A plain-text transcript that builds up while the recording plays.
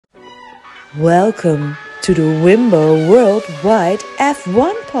Welcome to the Wimbo Worldwide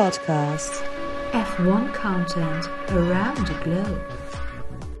F1 podcast. F1 content around the globe.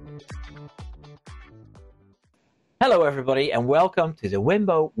 Hello everybody and welcome to the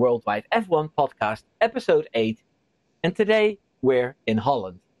Wimbo Worldwide F1 podcast, episode 8. And today we're in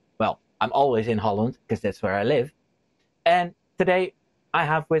Holland. Well, I'm always in Holland because that's where I live. And today I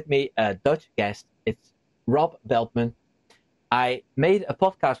have with me a Dutch guest. It's Rob Beltman. I made a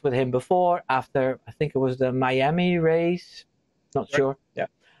podcast with him before after, I think it was the Miami race. Not Right. sure. Yeah.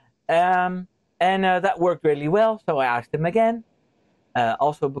 And that worked really well. So I asked him again.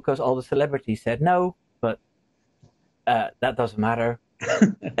 Also because all the celebrities said no, but that doesn't matter.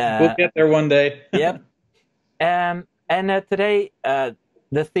 We'll get there one day. Yep. And today,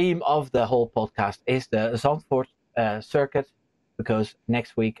 the theme of the whole podcast is the Zandvoort circuit, because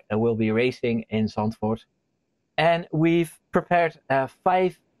next week we'll be racing in Zandvoort. And we've prepared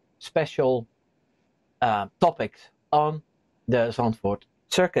 5 special topics on the Zandvoort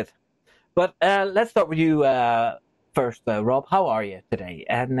circuit. But let's start with you first, Rob. How are you today?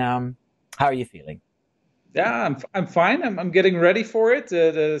 And how are you feeling? Yeah, I'm fine. I'm getting ready for it.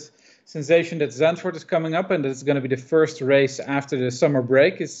 The sensation that Zandvoort is coming up and it's going to be the first race after the summer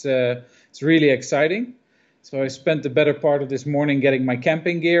break is it's really exciting. So I spent the better part of this morning getting my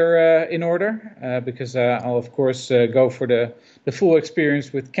camping gear in order because I'll of course go for the full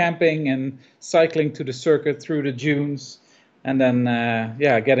experience with camping and cycling to the circuit through the dunes, and then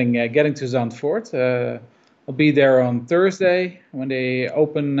getting to Zandvoort. I'll be there on Thursday when they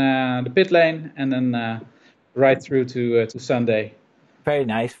open the pit lane, and then right through to Sunday. Very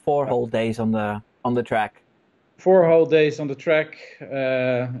nice. 4 whole days on the track. 4 whole days on the track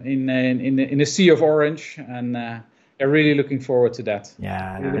in a sea of orange, and I'm really looking forward to that.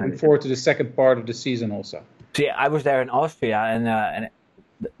 Yeah. Really looking forward to the second part of the season also. See, I was there in Austria, and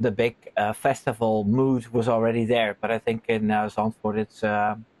the big festival mood was already there. But I think in Zandvoort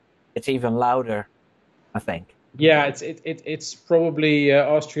it's even louder, I think. Yeah, it's probably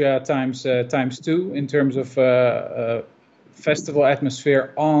Austria times 2 in terms of festival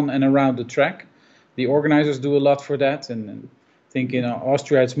atmosphere on and around the track. The organizers do a lot for that, and I think in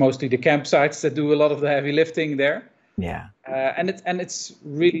Austria it's mostly the campsites that do a lot of the heavy lifting there. Yeah. And it's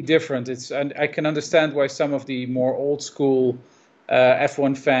really different. And I can understand why some of the more old school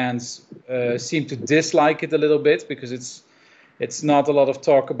F1 fans seem to dislike it a little bit, because it's not a lot of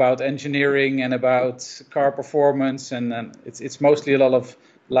talk about engineering and about car performance, and it's mostly a lot of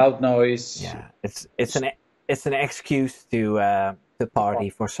loud noise. Yeah. It's an excuse to party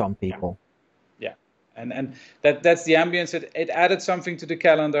for some people. Yeah, and that's the ambience. It added something to the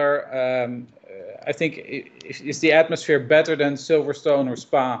calendar. I think is the atmosphere better than Silverstone or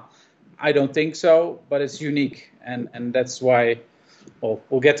Spa? I don't think so, but it's unique, and that's why. Well,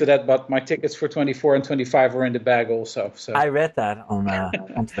 we'll get to that, but my tickets for 24 and 25 are in the bag also. So I read that on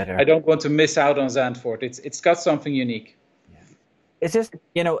Twitter. I don't want to miss out on Zandvoort. It's got something unique. It's just,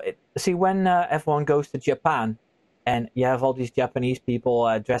 see, when F1 goes to Japan, and you have all these Japanese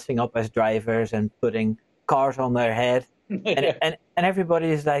people dressing up as drivers and putting cars on their head, and everybody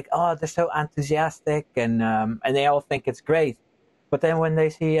is like, oh, they're so enthusiastic, and they all think it's great. But then when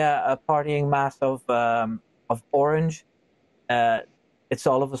they see a partying mass of orange, it's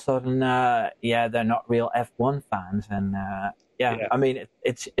all of a sudden, they're not real F1 fans, and I mean,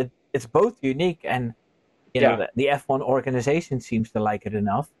 it's both unique, and the F1 organization seems to like it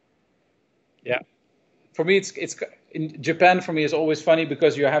enough. Yeah, for me, it's in Japan. For me, it's always funny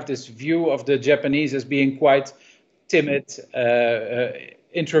because you have this view of the Japanese as being quite timid,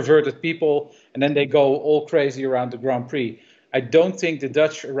 introverted people, and then they go all crazy around the Grand Prix. I don't think the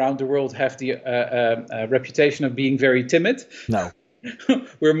Dutch around the world have the reputation of being very timid. No.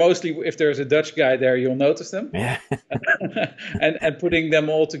 We're mostly, if there's a Dutch guy there, you'll notice them. Yeah. and putting them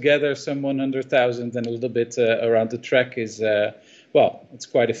all together, some 100,000 and a little bit around the track is, it's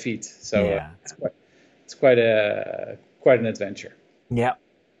quite a feat. So it's quite an adventure. Yeah.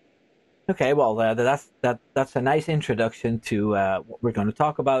 Okay, well, that's a nice introduction to what we're going to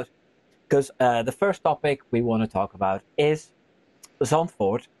talk about, because the first topic we want to talk about is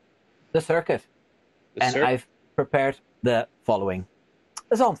Zandvoort, the circuit. I've prepared the following.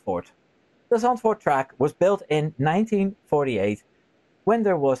 Zandvoort. The Zandvoort track was built in 1948 when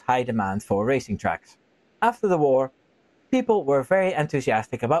there was high demand for racing tracks. After the war, people were very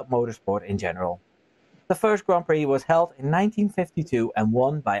enthusiastic about motorsport in general. The first Grand Prix was held in 1952 and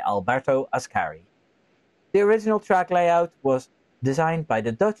won by Alberto Ascari. The original track layout was designed by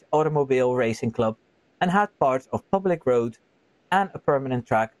the Dutch Automobile Racing Club and had parts of public road and a permanent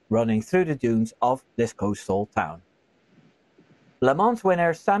track running through the dunes of this coastal town. Le Mans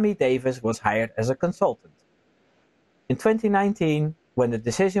winner Sammy Davis was hired as a consultant. In 2019, when the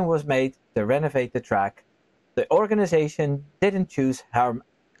decision was made to renovate the track, the organization didn't choose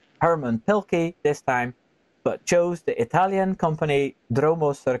Herman Tilke this time, but chose the Italian company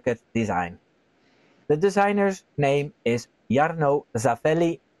Dromo Circuit Design. The designer's name is Jarno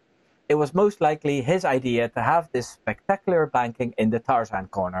Zavelli. It was most likely his idea to have this spectacular banking in the Tarzan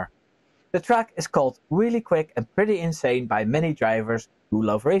corner. The track is called really quick and pretty insane by many drivers who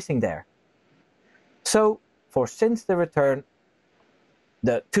love racing there. So, since the return,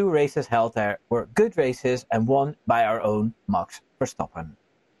 the 2 races held there were good races and won by our own Max Verstappen.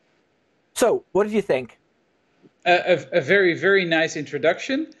 So, what did you think? A very, very nice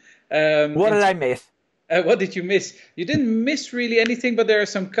introduction. What did I miss? What did you miss? You didn't miss really anything, but there are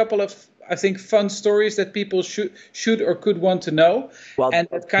some couple of, I think, fun stories that people should or could want to know. Well, and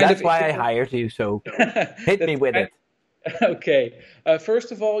that's why I hired you, so hit me with it. Okay.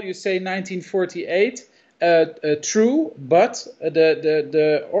 First of all, you say 1948. True, but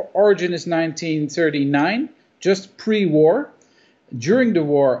the origin is 1939, just pre-war. During the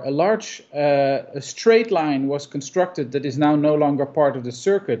war, a large straight line was constructed that is now no longer part of the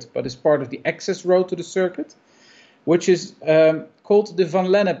circuit, but is part of the access road to the circuit, which is called the Van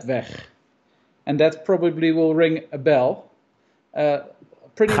Lennepweg. And that probably will ring a bell.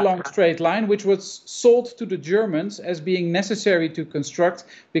 Pretty long straight line, which was sold to the Germans as being necessary to construct,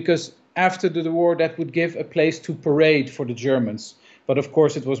 because after the war that would give a place to parade for the Germans. But of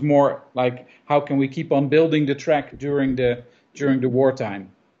course it was more like, how can we keep on building the track during the wartime?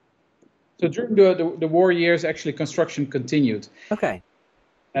 So during the war years, actually construction continued. Okay.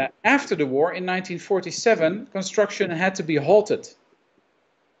 After the war, in 1947, construction had to be halted,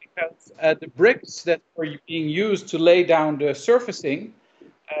 because the bricks that were being used to lay down the surfacing,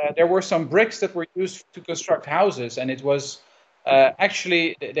 there were some bricks that were used to construct houses, and it was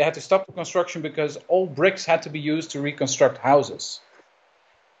actually they had to stop the construction because all bricks had to be used to reconstruct houses.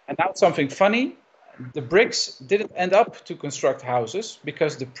 And now something funny. The bricks didn't end up to construct houses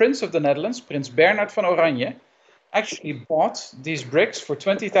because the Prince of the Netherlands, Prins Bernhard van Oranje, actually bought these bricks for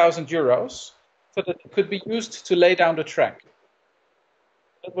 20,000 euros so that it could be used to lay down the track.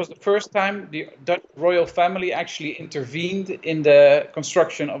 That was the first time the Dutch royal family actually intervened in the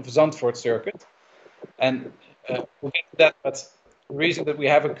construction of Zandvoort circuit. And we'll get to that, but the reason that we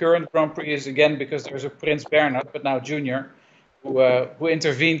have a current Grand Prix is again because there's a Prins Bernhard, but now Junior, who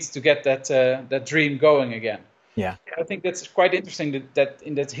intervened to get that dream going again. Yeah, I think that's quite interesting that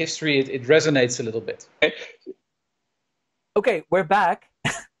in that history it resonates a little bit. Okay, we're back.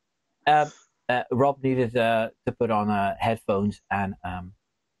 Rob needed to put on headphones and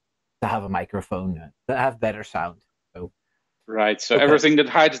to have a microphone to have better sound. So. Right, so everything that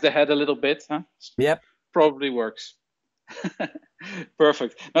hides the head a little bit, huh? Yep. Probably works.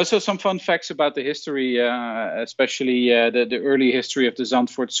 Perfect. Now, so some fun facts about the history, especially the early history of the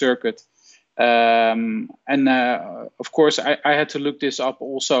Zandvoort circuit. Of course, I had to look this up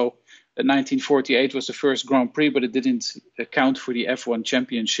also. 1948 was the first Grand Prix, but it didn't count for the F1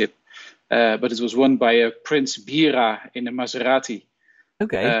 championship. But it was won by Prince Bira in a Maserati.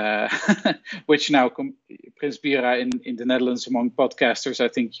 Okay. Which now, Prince Bira in the Netherlands, among podcasters, I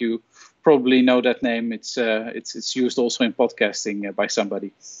think you probably know that name. It's used also in podcasting by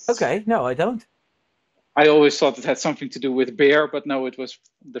somebody. Okay, no, I don't. I always thought it had something to do with beer, but no, it was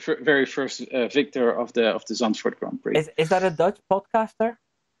the very first victor of the Zandvoort Grand Prix. Is that a Dutch podcaster?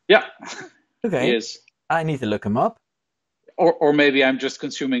 Yeah. Okay. He is. I need to look him up. Or maybe I'm just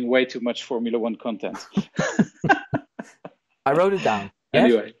consuming way too much Formula One content. I wrote it down.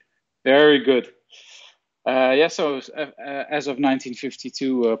 Anyway, yes? Very good. So as of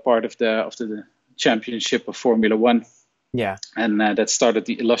 1952, part of the championship of Formula One. Yeah. And that started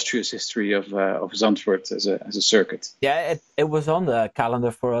the illustrious history of Zandvoort as a circuit. Yeah, it was on the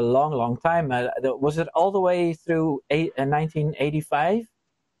calendar for a long, long time. Was it all the way through 1985?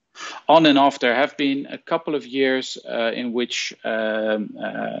 On and off, there have been a couple of years in which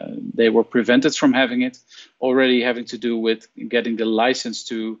they were prevented from having it, already having to do with getting the license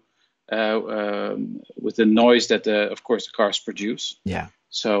to, with the noise that, of course, the cars produce. Yeah.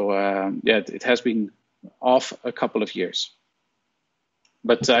 So, it has been off a couple of years.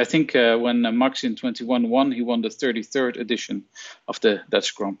 But I think when Max in 21 won, he won the 33rd edition of the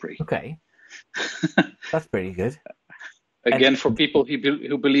Dutch Grand Prix. Okay. That's pretty good. Again, for people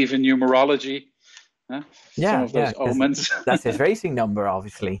who believe in numerology, some of those omens. That's his racing number,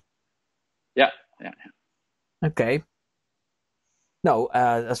 obviously. Yeah. Okay. No,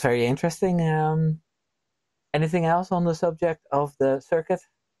 that's very interesting. Anything else on the subject of the circuit?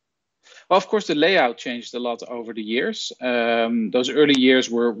 Well, of course, the layout changed a lot over the years. Those early years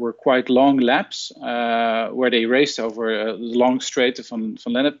were quite long laps where they raced over a long straight van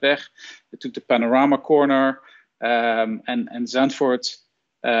Lennepweg. They took the panorama corner, and Zandvoort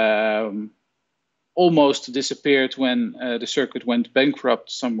almost disappeared when the circuit went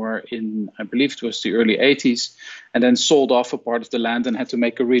bankrupt somewhere in, I believe it was the early 80s, and then sold off a part of the land and had to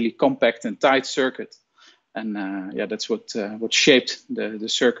make a really compact and tight circuit. And that's what shaped the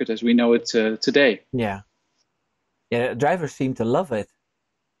circuit as we know it today. Yeah, drivers seem to love it,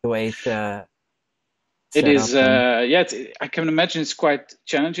 the way it's It is, up. I can imagine it's quite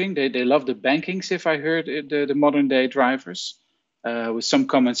challenging. They love the bankings, if I heard the modern day drivers, with some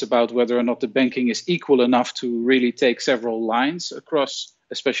comments about whether or not the banking is equal enough to really take several lines across,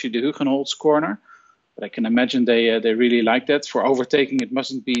 especially the Hugenholz corner. But I can imagine they really like that. For overtaking, it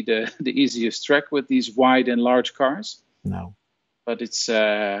mustn't be the easiest track with these wide and large cars. No. But it's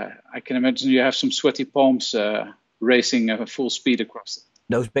I can imagine you have some sweaty palms racing full speed across it.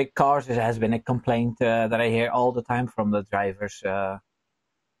 Those big cars, it has been a complaint that I hear all the time from the drivers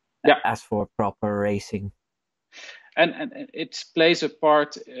as for proper racing. And it plays a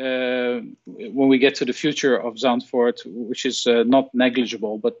part when we get to the future of Zandvoort, which is not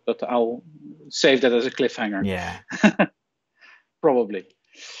negligible, but I'll save that as a cliffhanger. Yeah. Probably.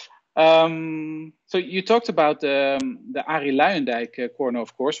 So you talked about the Arie Luijendijk corner,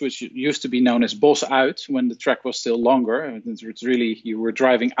 of course, which used to be known as Bos Uit when the track was still longer. It's really, you were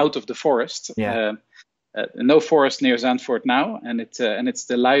driving out of the forest. Yeah. No forest near Zandvoort now, and it's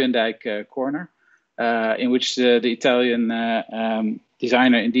the Luijendijk corner. In which the Italian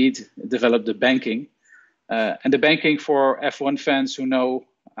designer indeed developed the banking. And the banking, for F1 fans who know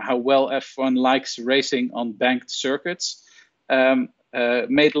how well F1 likes racing on banked circuits,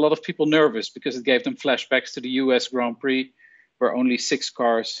 made a lot of people nervous because it gave them flashbacks to the US Grand Prix, where only 6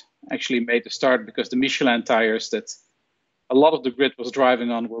 cars actually made the start because the Michelin tires that a lot of the grid was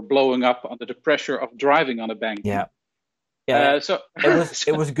driving on were blowing up under the pressure of driving on a bank. Yeah. Yeah, so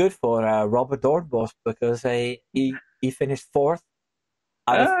it was good for Robert Doornbos because he finished 4th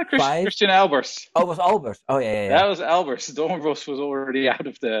out of 5. Christian Albers. Oh, it was Albers. Oh, yeah. That was Albers. Doornbos was already out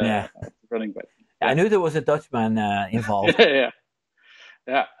of the running back. Yeah. I knew there was a Dutchman involved. Yeah.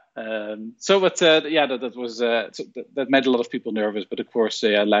 That was that made a lot of people nervous. But of course,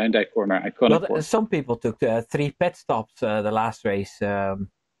 Luijendijk corner, iconic. Well, some people took 3 pit stops the last race.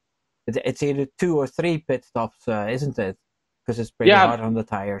 It's either 2 or 3 pit stops, isn't it? Because it's pretty hard on the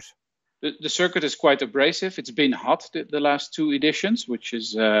tires. The circuit is quite abrasive. It's been hot the last 2 editions, which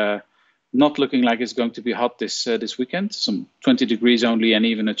is not looking like it's going to be hot this weekend. Some 20 degrees only, and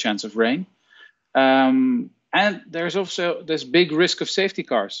even a chance of rain. And there's also this big risk of safety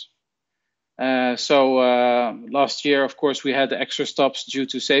cars. So last year, of course, we had the extra stops due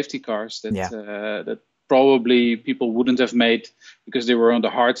to safety cars that probably people wouldn't have made because they were on the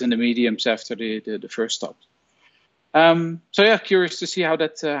hards and the mediums after the first stop. Curious to see how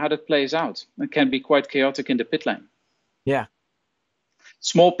that plays out. It can be quite chaotic in the pit lane. Yeah.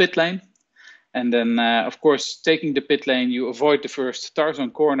 Small pit lane. And then, of course, taking the pit lane, you avoid the first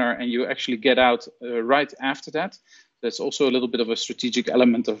Tarzan corner and you actually get out right after that. That's also a little bit of a strategic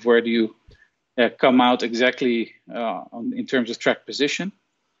element of where do you come out exactly in terms of track position.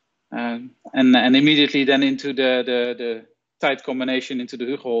 And immediately then into the tight combination into the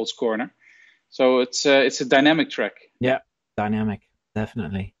Hugenholz corner. So it's a dynamic track. Yeah, dynamic,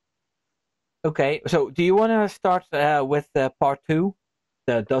 definitely. Okay, so do you want to start with part 2,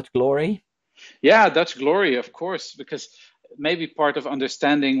 the Dutch Glory? Yeah, Dutch Glory, of course, because maybe part of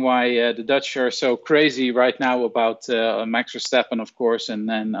understanding why the Dutch are so crazy right now about Max Verstappen, of course,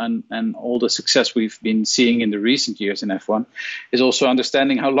 and all the success we've been seeing in the recent years in F1 is also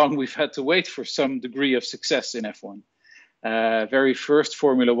understanding how long we've had to wait for some degree of success in F1. Very first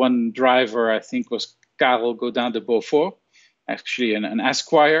Formula One driver, I think, was Karel Godin de Beaufort, actually an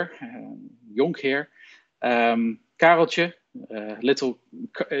Esquire, Jonkheer. Kareltje,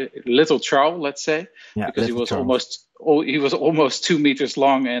 little Charles, let's say, because he was almost 2 meters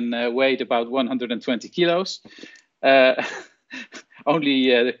long and weighed about 120 kilos. Only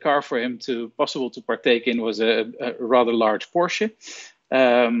the car for him possible to partake in was a rather large Porsche.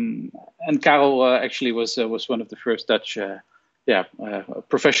 And Karel actually was one of the first Dutch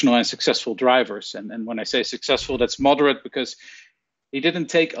professional and successful drivers. And when I say successful, that's moderate because he didn't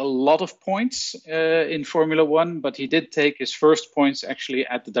take a lot of points in Formula One, but he did take his first points actually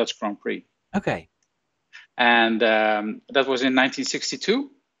at the Dutch Grand Prix. Okay. And that was in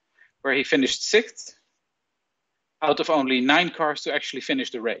 1962, where he finished 6th out of only 9 cars to actually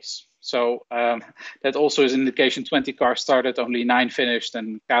finish the race. So that also is an indication. 20 cars started, only 9 finished,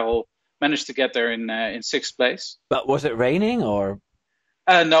 and Karel managed to get there in 6th place. But was it raining or?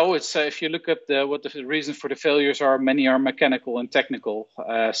 No, it's if you look at what the reason for the failures are, many are mechanical and technical.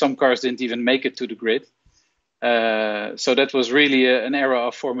 Some cars didn't even make it to the grid. So that was really an era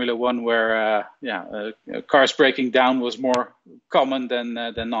of Formula One where cars breaking down was more common than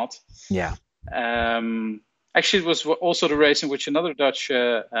not. Yeah. Actually, it was also the race in which another Dutch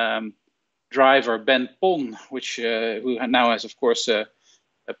driver, Ben Pon, who now has, of course, a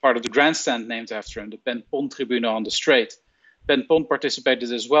part of the grandstand named after him, the Ben Pon Tribune on the straight. Ben Pon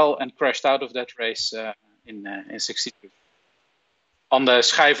participated as well and crashed out of that race in 62. On the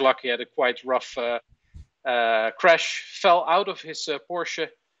Schijfvlak, he had a quite rough crash, fell out of his Porsche,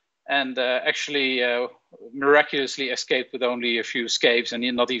 and actually miraculously escaped with only a few scapes and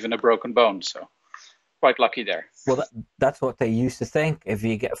not even a broken bone. So quite lucky there. Well, that's what they used to think. If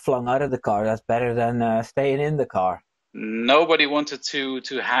you get flung out of the car, that's better than staying in the car. Nobody wanted to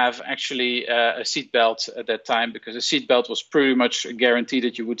have actually a seatbelt at that time, because a seatbelt was pretty much a guarantee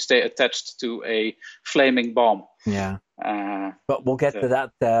that you would stay attached to a flaming bomb. Yeah. But we'll get to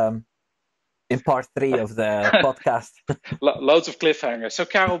that in part 3 of the podcast. Loads of cliffhangers. So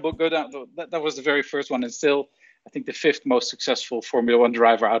Karel will go down. That was the very first one, and still, I think, the 5th most successful Formula One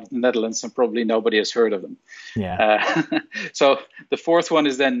driver out of the Netherlands, and probably nobody has heard of them. Yeah. So the 4th one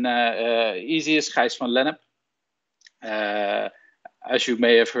is then easiest, Gijs van Lennep. As you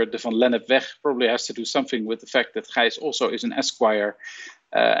may have heard, the Van Lennepweg probably has to do something with the fact that Gijs also is an esquire,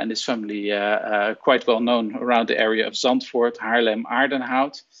 and his family quite well known around the area of Zandvoort, Haarlem,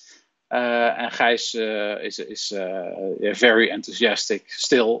 Aardenhout. And Gijs is a very enthusiastic,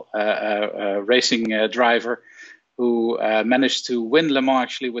 still racing driver who managed to win Le Mans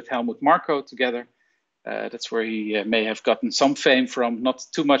actually with Helmut Marko together. That's where he may have gotten some fame from, not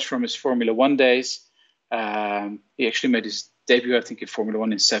too much from his Formula One days. He actually made his debut, I think, in Formula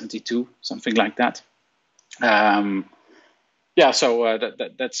One in 72, something like that. That's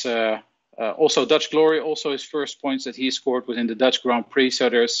also Dutch Glory. Also, his first points that he scored was in the Dutch Grand Prix, so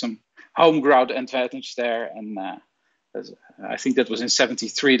there's some home ground advantage there. And I think that was in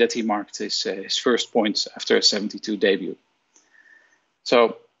 73 that he marked his first points after a 72 debut.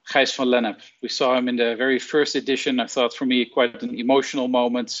 So Gijs van Lennep, we saw him in the very first edition. I thought, for me, quite an emotional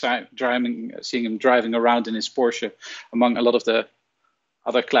moment, seeing him driving around in his Porsche among a lot of the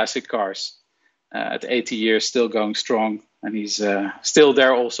other classic cars. At 80 years, still going strong. And he's still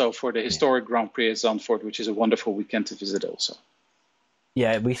there also for the historic Grand Prix at Zandvoort, which is a wonderful weekend to visit also.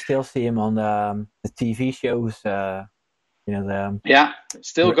 Yeah, we still see him on the TV shows,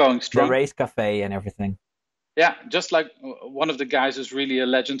 still going strong. The race cafe and everything. Yeah, just like one of the guys who's really a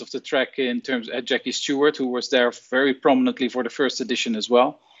legend of the track in terms of Jackie Stewart, who was there very prominently for the first edition as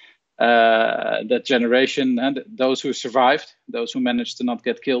well. That generation, and those who survived, those who managed to not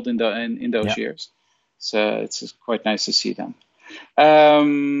get killed in those years. So it's quite nice to see them.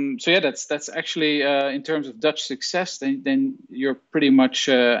 That's actually in terms of Dutch success. Then you're pretty much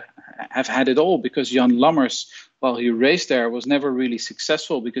have had it all, because Jan Lammers, while he raced there, was never really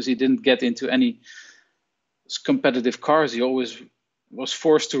successful because he didn't get into any competitive cars. He always was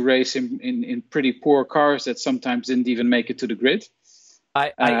forced to race in pretty poor cars that sometimes didn't even make it to the grid.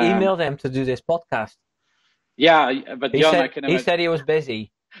 I emailed him to do this podcast. Yeah, but he said he was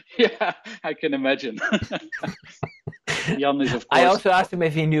busy. Yeah, I can imagine. Jan is, of course. I also asked him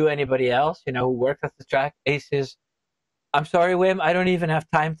if he knew anybody else, who worked at the track. He says, "I'm sorry, Wim, I don't even have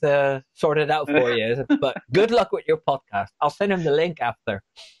time to sort it out for you. But good luck with your podcast. I'll send him the link after."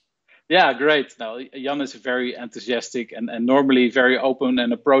 Yeah, great. No, Jan is a very enthusiastic and normally very open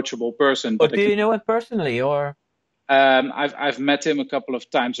and approachable person. But do you know him personally, or? I've met him a couple of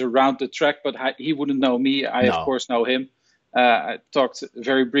times around the track, but he wouldn't know me. I, of course, know him. I talked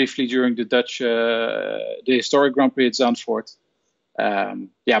very briefly during the historic Grand Prix at Zandvoort.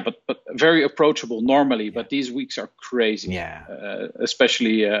 But very approachable normally. But these weeks are crazy. Yeah.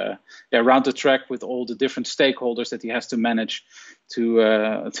 Especially around the track with all the different stakeholders that he has to manage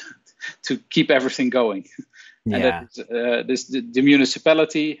to keep everything going. Yeah. And the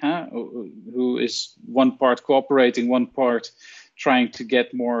municipality, who is one part cooperating, one part trying to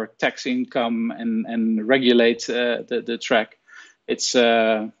get more tax income and regulate the track. It's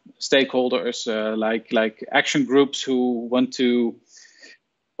stakeholders like action groups who want to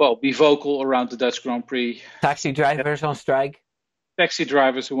be vocal around the Dutch Grand Prix. Taxi drivers on strike. Taxi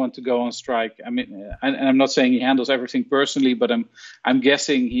drivers who want to go on strike. I mean, and I'm not saying he handles everything personally, but I'm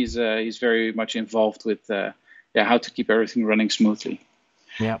guessing he's very much involved with how to keep everything running smoothly.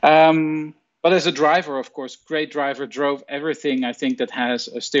 Yeah. But as a driver, of course, great driver, drove everything I think that has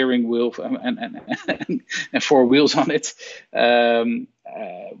a steering wheel and four wheels on it,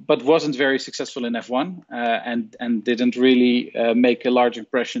 but wasn't very successful in F1 and didn't really make a large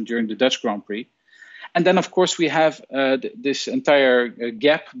impression during the Dutch Grand Prix. And then, of course, we have this entire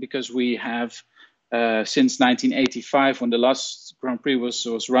gap because we have since 1985, when the last Grand Prix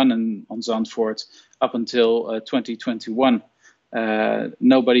was run on Zandvoort, up until 2021.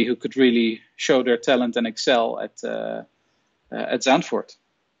 Nobody who could really show their talent and excel at Zandvoort.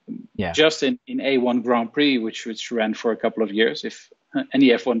 Yeah. Just in A1 Grand Prix, which ran for a couple of years, if any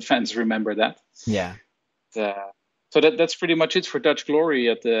F1 fans remember that. Yeah. So that's pretty much it for Dutch glory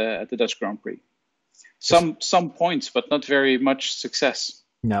at the Dutch Grand Prix. Some points, but not very much success.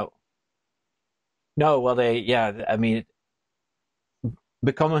 No. Well, I mean,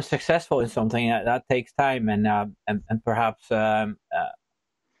 becoming successful in something that takes time, and perhaps the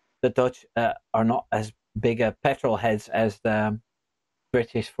Dutch are not as big a petrol heads as the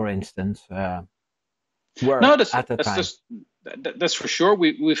British, for instance, were at the time. That's for sure.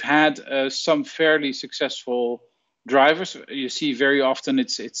 We've had some fairly successful drivers. You see very often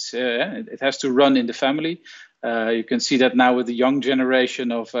it has to run in the family. You can see that now with the young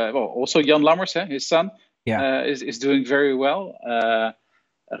generation of also Jan Lammers, his son, is doing very well.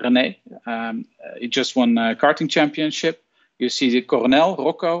 René, he just won a karting championship. You see the Coronel,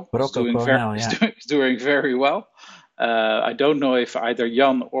 Rocco is doing very well. I don't know if either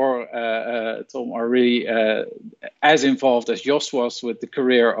Jan or Tom are really as involved as Jos was with the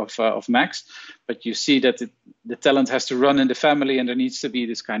career of Max, but you see that the talent has to run in the family, and there needs to be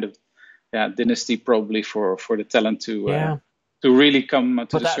this kind of dynasty probably for the talent to really come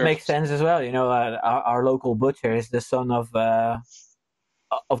to the surface. But that makes sense as well. Our local butcher is the son of the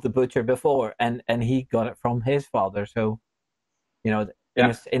butcher before, and he got it from his father. So,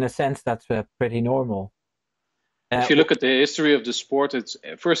 in a sense, that's pretty normal. If you look at the history of the sport, it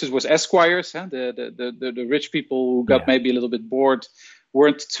was esquires, the rich people who got maybe a little bit bored,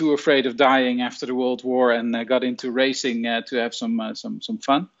 weren't too afraid of dying after the World War, and got into racing to have some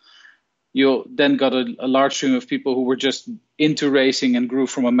fun. You then got a large stream of people who were just into racing and grew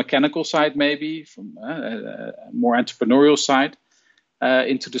from a mechanical side, maybe from a more entrepreneurial side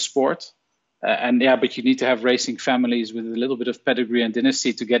into the sport. But you need to have racing families with a little bit of pedigree and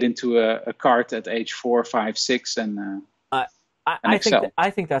dynasty to get into a kart at age 4, 5, 6, and excel.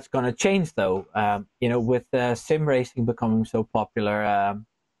 I think that's going to change, though. With sim racing becoming so popular,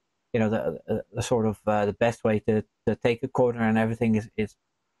 the sort of the best way to take a corner and everything is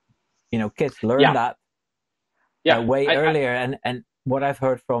kids learn that way earlier. And what I've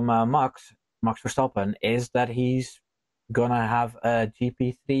heard from Max Verstappen is that he's gonna have a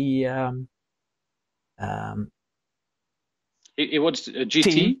GP3. It was a GT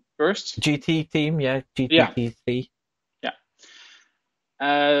team first. GT team, GT3.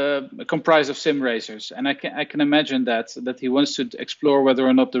 Comprised of sim racers, and I can imagine that he wants to explore whether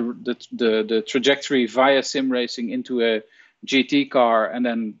or not the trajectory via sim racing into a GT car, and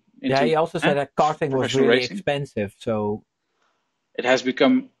then he also said that karting was really expensive, so it has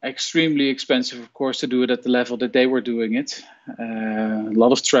become extremely expensive, of course, to do it at the level that they were doing it. A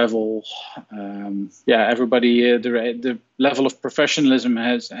lot of travel. Everybody. The level of professionalism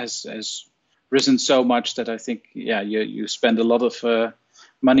has risen so much that I think you spend a lot of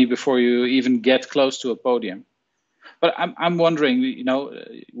money before you even get close to a podium. But I'm wondering,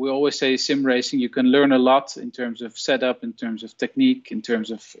 we always say sim racing, you can learn a lot in terms of setup, in terms of technique, in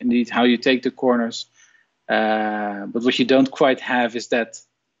terms of indeed how you take the corners. But what you don't quite have is that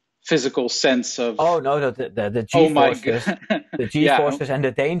physical sense of the G-forces, the G-forces and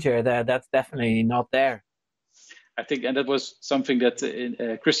the danger. That's definitely not there. I think, and that was something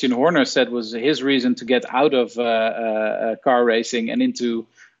that Christian Horner said was his reason to get out of car racing and into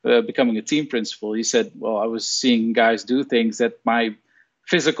becoming a team principal. He said, well, I was seeing guys do things that my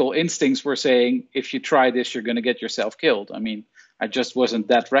physical instincts were saying, if you try this, you're going to get yourself killed. I mean, I just wasn't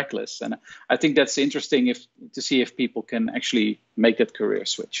that reckless. And I think that's interesting to see if people can actually make that career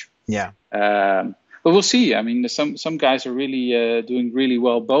switch. Yeah. But we'll see. I mean, some guys are really doing really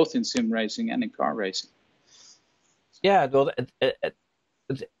well, both in sim racing and in car racing. Yeah, well,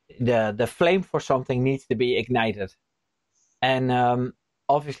 the flame for something needs to be ignited. And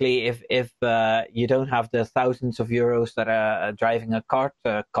obviously, if you don't have the thousands of euros that driving a kart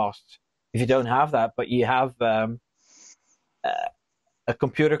costs, if you don't have that, but you have a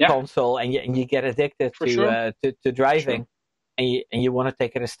computer console and you get addicted to driving, and you want to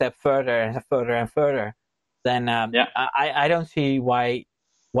take it a step further and further and further, then I don't see why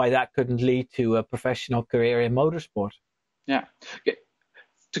that couldn't lead to a professional career in motorsport. Yeah.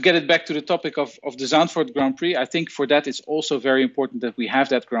 to get it back to the topic of the Zandvoort Grand Prix, I think for that it's also very important that we have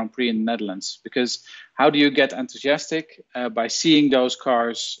that Grand Prix in the Netherlands, because how do you get enthusiastic? By seeing those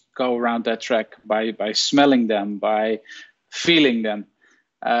cars go around that track, by smelling them, by feeling them.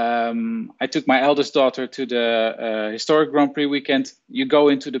 I took my eldest daughter to the historic Grand Prix weekend. You go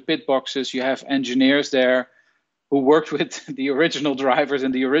into the pit boxes, you have engineers there who worked with the original drivers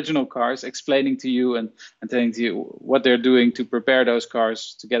and the original cars, explaining to you and telling to you what they're doing to prepare those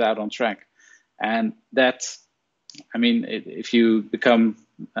cars to get out on track. And that, I mean, if you become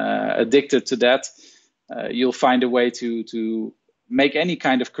addicted to that, you'll find a way to make any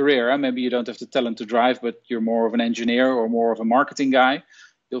kind of career. Maybe you don't have the talent to drive, but you're more of an engineer or more of a marketing guy.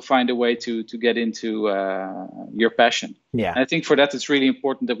 You'll find a way to get into your passion. Yeah. And I think for that, it's really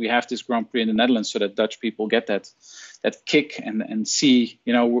important that we have this Grand Prix in the Netherlands so that Dutch people get that kick and see,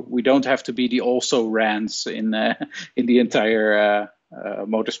 we don't have to be the also rans in the entire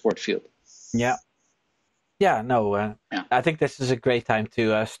motorsport field. Yeah. Yeah, no, I think this is a great time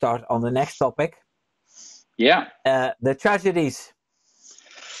to start on the next topic. Yeah. The tragedies.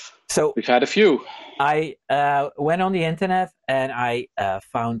 So we've had a few. I went on the internet and I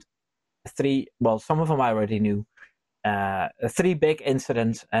found some of them I already knew, 3 big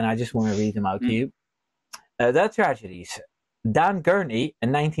incidents, and I just want to read them out to you. The tragedies. Dan Gurney in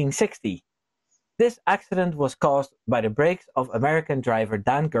 1960. This accident was caused by the brakes of American driver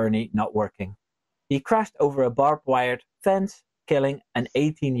Dan Gurney not working. He crashed over a barbed wired fence, killing an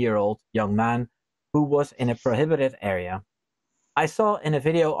 18-year-old young man who was in a prohibited area. I saw in a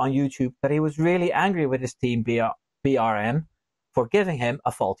video on YouTube that he was really angry with his team BRM for giving him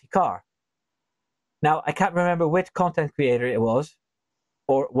a faulty car. Now, I can't remember which content creator it was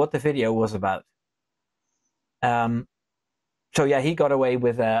or what the video was about. So yeah, he got away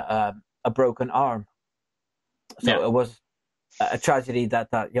with a broken arm. So It was a tragedy that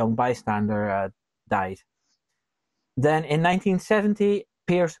young bystander died. Then in 1970,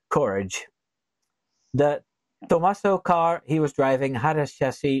 Pierce Courage. The Tommaso car he was driving had a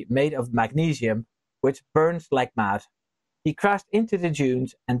chassis made of magnesium, which burns like mad. He crashed into the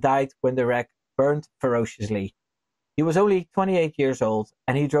dunes and died when the wreck burned ferociously. He was only 28 years old,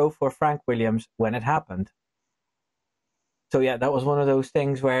 and he drove for Frank Williams when it happened. So yeah, that was one of those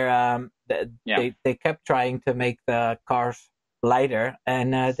things where they kept trying to make the cars lighter,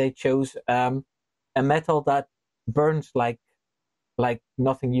 and they chose a metal that burns like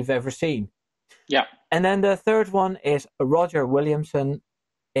nothing you've ever seen. Yeah. And then the third one is Roger Williamson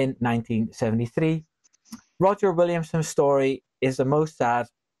in 1973. Roger Williamson's story is the most sad,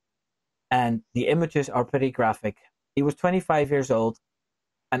 and the images are pretty graphic. He was 25 years old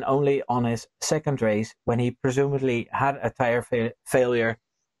and only on his second race when he presumably had a tire failure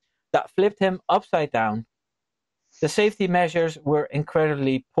that flipped him upside down. The safety measures were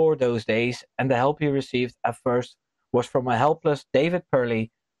incredibly poor those days, and the help he received at first was from a helpless David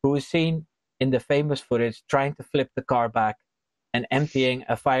Purley, who was seen in the famous footage trying to flip the car back and emptying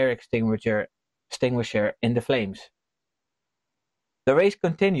a fire extinguisher in the flames. The race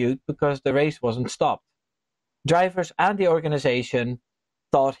continued because the race wasn't stopped. Drivers and the organization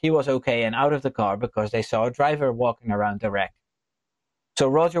thought he was okay and out of the car because they saw a driver walking around the wreck. So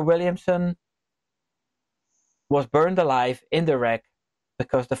Roger Williamson was burned alive in the wreck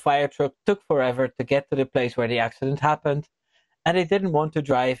because the fire truck took forever to get to the place where the accident happened, and they didn't want to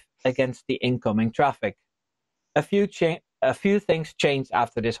drive against the incoming traffic. A few things changed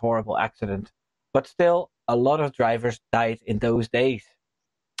after this horrible accident, but still a lot of drivers died in those days.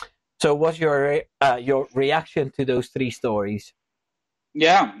 So what's your reaction to those 3 stories?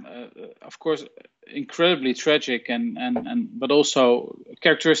 Yeah, of course, incredibly tragic, and but also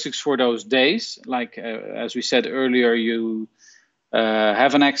characteristics for those days. Like as we said earlier, you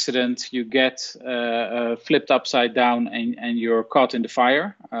have an accident, you get flipped upside down, and you're caught in the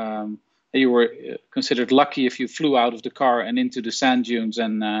fire. You were considered lucky if you flew out of the car and into the sand dunes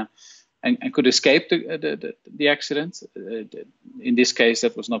and could escape the accident. In this case,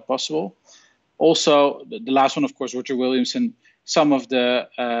 that was not possible. Also, the last one, of course, Roger Williamson. Some of the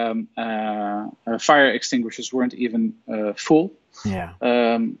fire extinguishers weren't even full. Yeah.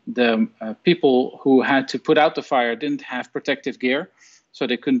 The people who had to put out the fire didn't have protective gear, so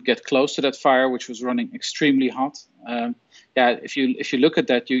they couldn't get close to that fire, which was running extremely hot. If you look at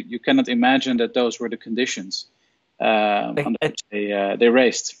that, you cannot imagine that those were the conditions under which they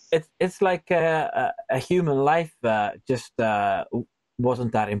raced. It's like a human life just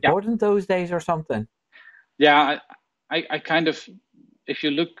wasn't that important those days or something. Yeah, I kind of, if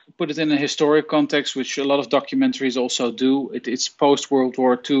you put it in a historic context, which a lot of documentaries also do, it's post-World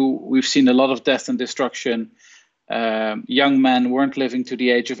War II. We've seen a lot of death and destruction. Young men weren't living to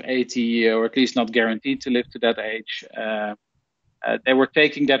the age of 80, or at least not guaranteed to live to that age. They were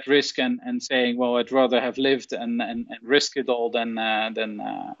taking that risk and saying, well, I'd rather have lived and risk it all than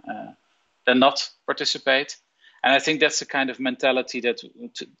not participate. And I think that's the kind of mentality that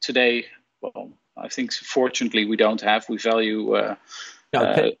today, well, I think fortunately we don't have. We value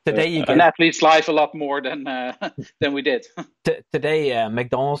today you an athlete's life a lot more than we did. Today,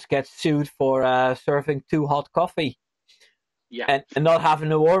 McDonald's gets sued for serving too hot coffee, and not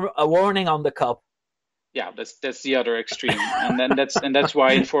having a warning on the cup. Yeah, that's the other extreme, and that's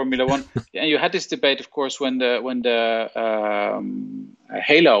why in Formula One, and you had this debate, of course, when the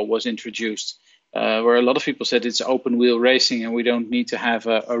Halo was introduced, where a lot of people said it's open wheel racing and we don't need to have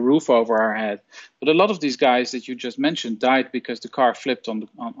a roof over our head. But a lot of these guys that you just mentioned died because the car flipped on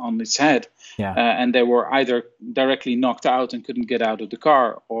its head, and they were either directly knocked out and couldn't get out of the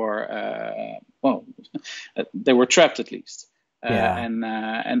car, or they were trapped at least.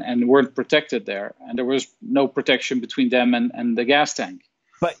 And weren't protected there, and there was no protection between them and the gas tank.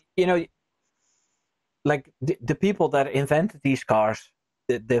 But like the people that invented these cars,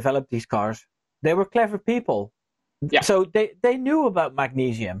 that developed these cars, they were clever people. Yeah. So they knew about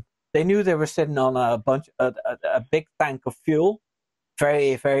magnesium. They knew they were sitting on a big tank of fuel,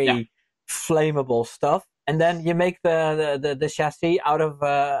 very flammable stuff, and then you make the chassis out of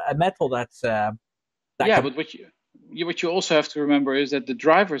a metal that's. But what you also have to remember is that the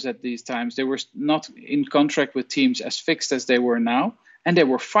drivers at these times, they were not in contract with teams as fixed as they were now, and they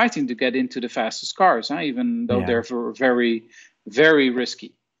were fighting to get into the fastest cars, even though they're very, very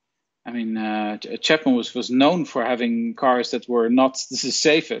risky. I mean, Chapman was known for having cars that were not the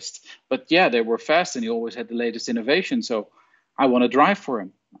safest, but they were fast, and he always had the latest innovation. So I want to drive for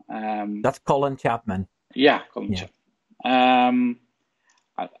him. That's Colin Chapman. Yeah, Colin Chapman.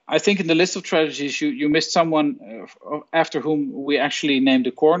 I think in the list of tragedies, you missed someone after whom we actually named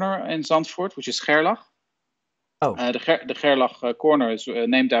a corner in Zandvoort, which is Gerlach. Oh. The Gerlach corner is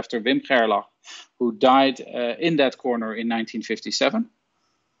named after Wim Gerlach, who died in that corner in 1957.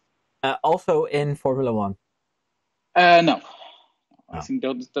 Also in Formula One? No. I think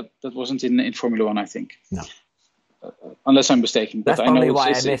that wasn't in Formula One, I think. No. Unless I'm mistaken. That's probably why I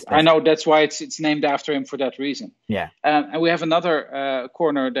missed it. I know that's why it's named after him for that reason. Yeah. And we have another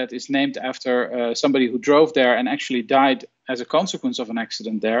corner that is named after somebody who drove there and actually died as a consequence of an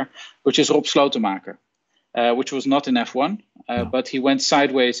accident there, which is Rob Slotemaker, which was not in F1, but he went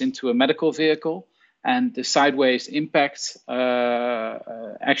sideways into a medical vehicle, and the sideways impact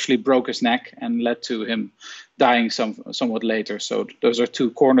actually broke his neck and led to him dying somewhat later. So those are two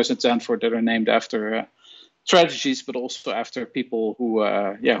corners at Zandvoort that are named after tragedies, but also after people who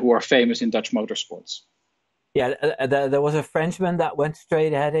are famous in Dutch motorsports. Yeah, there was a Frenchman that went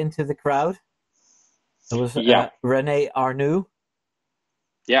straight ahead into the crowd. It was René Arnoux.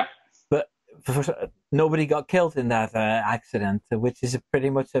 Yeah. But nobody got killed in that accident, which is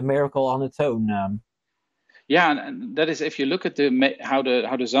pretty much a miracle on its own. Yeah, and that is, if you look at how the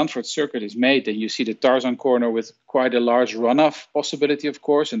Zandvoort circuit is made, then you see the Tarzan corner with quite a large runoff possibility, of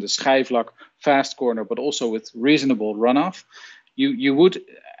course, and the Schijfvlak fast corner, but also with reasonable runoff. You would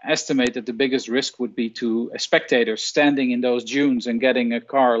estimate that the biggest risk would be to a spectator standing in those dunes and getting a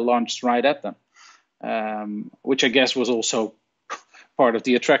car launched right at them, which I guess was also part of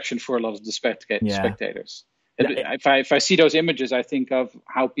the attraction for a lot of the spectators. If I see those images, I think of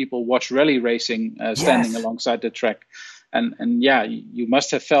how people watch rally racing standing alongside the track. And you must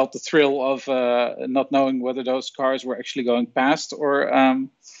have felt the thrill of not knowing whether those cars were actually going past or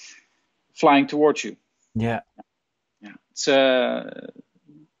flying towards you. Yeah. It's a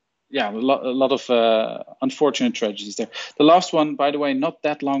lot of unfortunate tragedies there. The last one, by the way, not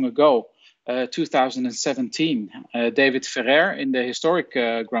that long ago, 2017, David Ferrer in the historic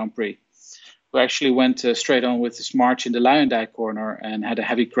Grand Prix, who actually went straight on with his march in the Luijendijk corner and had a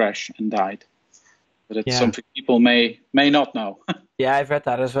heavy crash and died. But it's something people may not know. Yeah, I've read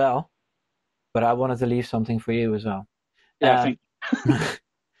that as well. But I wanted to leave something for you as well. Yeah, thank you.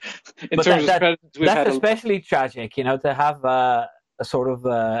 In terms of credits, that's especially tragic, to have a sort of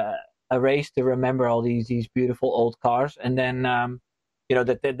a race to remember all these beautiful old cars, and then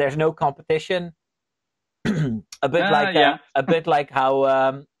that there's no competition. a bit like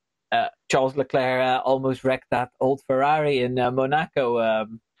how Charles Leclerc almost wrecked that old Ferrari in Monaco.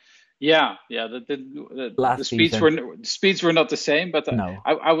 The speeds were not the same, but no.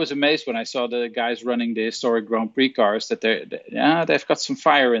 I was amazed when I saw the guys running the historic Grand Prix cars that they've got some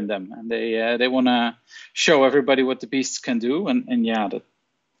fire in them, and they want to show everybody what the beasts can do, that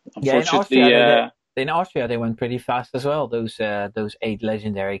unfortunately in Austria they went pretty fast as well. Those 8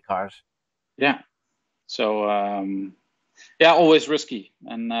 legendary cars. Yeah. So yeah, always risky,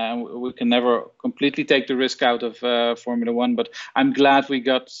 and we can never completely take the risk out of Formula One. But I'm glad we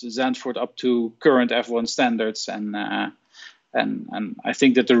got Zandvoort up to current F1 standards, and I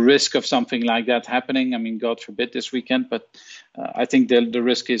think that the risk of something like that happening, I mean, God forbid this weekend, but I think the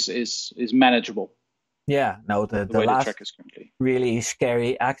risk is manageable. Yeah, no, the way last the track is currently. really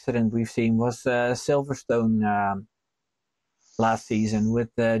scary accident we've seen was Silverstone last season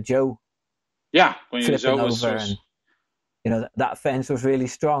with Joe. Yeah, when flipping over, and that fence was really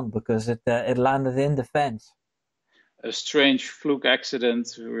strong because it landed in the fence. A strange fluke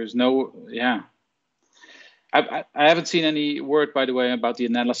accident. There is no, yeah. I haven't seen any word, by the way, about the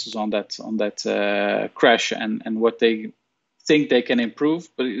analysis on that crash and what they think they can improve.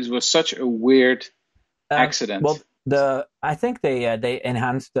 But it was such a weird accident. Well, I think they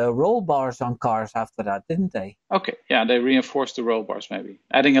enhanced the roll bars on cars after that, didn't they? Okay, yeah, they reinforced the roll bars, maybe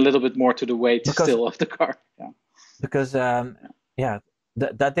adding a little bit more to the weight still of the car. Yeah, because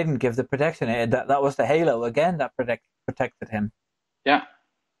that didn't give the protection. That was the halo again that protected him. Yeah,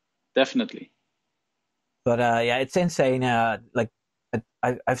 definitely. But yeah, it's insane. Like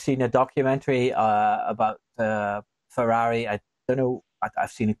I've seen a documentary about Ferrari. I don't know.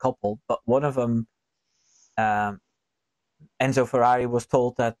 I've seen a couple, but one of them, Enzo Ferrari, was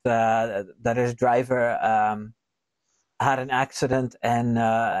told that his driver had an accident and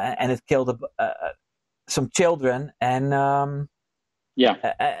it killed some children, and and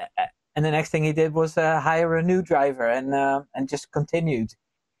the next thing he did was hire a new driver and just continued.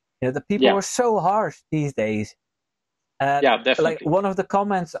 The people are so harsh these days. Yeah, definitely. Like one of the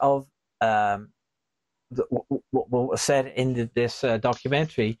comments of what was said in this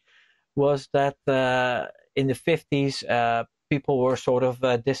documentary was that in the 50s, people were sort of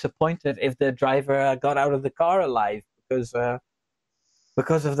disappointed if the driver got out of the car alive because of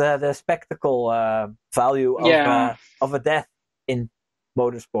the spectacle value of a death in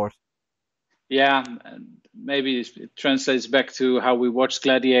motorsport. Yeah, maybe it translates back to how we watched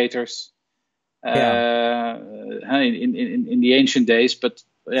gladiators in the ancient days. But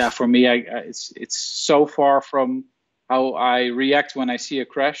yeah, for me, it's so far from how I react when I see a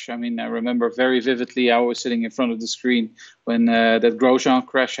crash. I mean, I remember very vividly I was sitting in front of the screen when that Grosjean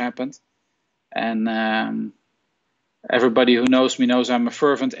crash happened, and everybody who knows me knows I'm a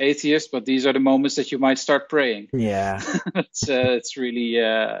fervent atheist, but these are the moments that you might start praying. Yeah, it's really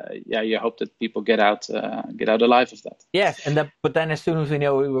you hope that people get out alive of that. Yes, but then as soon as we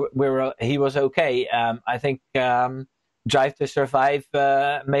know he was okay, I think Drive to Survive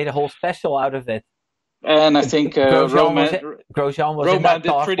made a whole special out of it. And I think Grosjean Roman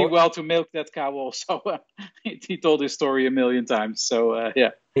did pretty well to milk that cow also. He told his story a million times. So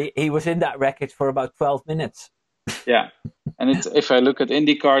yeah, he was in that wreckage for about 12 minutes. Yeah, and if I look at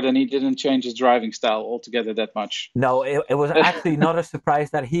IndyCar, then he didn't change his driving style altogether that much. No, it was actually not a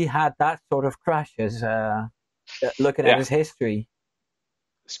surprise that he had that sort of crashes. Looking at his history,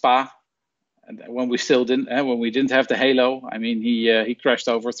 Spa, when we didn't have the halo. I mean, he crashed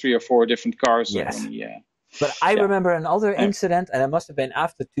over 3 or 4 different cars. Yes. But I remember another incident, and it must have been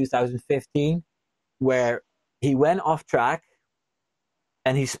after 2015, where he went off track.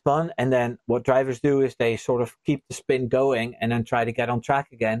 And he spun, and then what drivers do is they sort of keep the spin going and then try to get on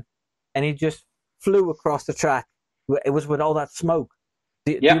track again. And he just flew across the track. It was with all that smoke.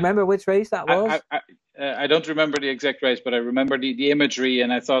 Do you remember which race that was? I don't remember the exact race, but I remember the imagery,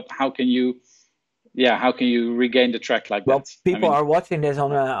 and I thought, how can you regain the track like that? Well, people are watching this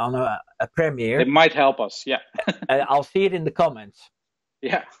on a premiere. It might help us, yeah. I'll see it in the comments.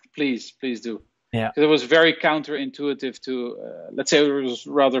 Yeah, please do. Yeah, it was very counterintuitive to, let's say, it was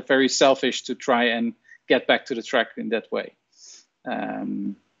rather very selfish to try and get back to the track in that way.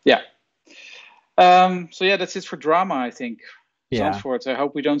 So yeah, that's it for drama, I think. Yeah. Zandvoort. I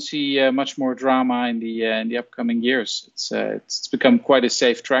hope we don't see much more drama in the upcoming years. It's become quite a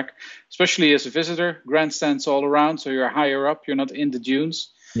safe track, especially as a visitor. Grandstands all around, so you're higher up. You're not in the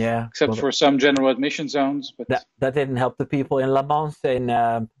dunes. Yeah, except for some general admission zones. But that didn't help the people in Le Mans in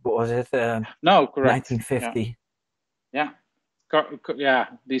what was it? No, correct. 1950. Yeah.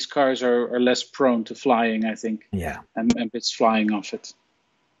 These cars are less prone to flying, I think. Yeah, and bits flying off it.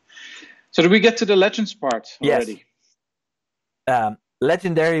 So did we get to the legends part already? Yes.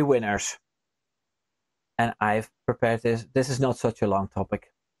 Legendary winners, and I've prepared this. This is not such a long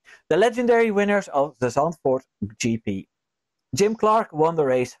topic. The legendary winners of the Zandvoort GP. Jim Clark won the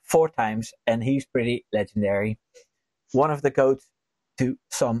race 4 times, and he's pretty legendary. One of the GOATs to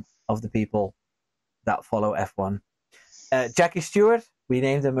some of the people that follow F1. Jackie Stewart, we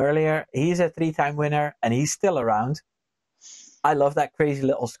named him earlier. He's a 3-time winner, and he's still around. I love that crazy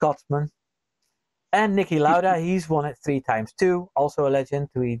little Scotsman. And Niki Lauda, he's won it 3 times too. Also a legend.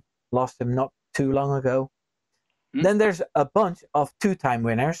 We lost him not too long ago. Then there's a bunch of 2-time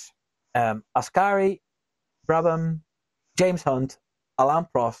winners. Ascari, Brabham, James Hunt, Alain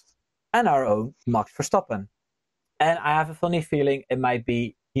Prost, and our own Max Verstappen. And I have a funny feeling he might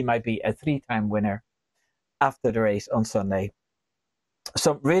be a 3-time winner after the race on Sunday.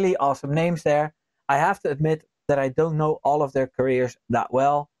 Some really awesome names there. I have to admit that I don't know all of their careers that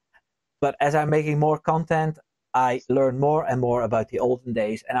well, but as I'm making more content, I learn more and more about the olden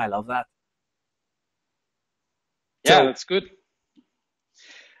days, and I love that. Yeah, that's good.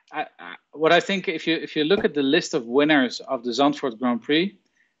 What I think, if you look at the list of winners of the Zandvoort Grand Prix,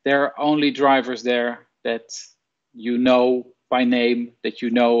 there are only drivers there that you know by name, that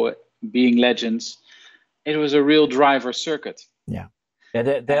you know being legends. It was a real driver circuit. Yeah.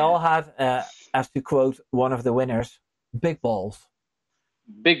 They all have, as to quote one of the winners, big balls.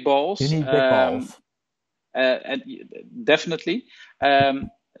 Big balls. You need big balls. Definitely.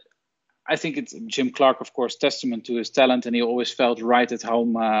 I think it's Jim Clark, of course, testament to his talent, and he always felt right at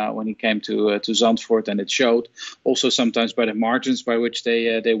home when he came to Zandvoort, and it showed. Also, sometimes by the margins by which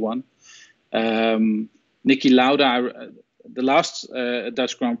they won. Niki Lauda, the last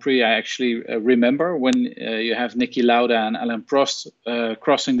Dutch Grand Prix, I actually remember when you have Niki Lauda and Alain Prost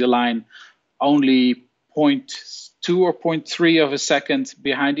crossing the line only 0.2 or 0.3 of a second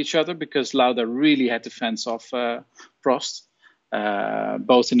behind each other, because Lauda really had to fence off Prost.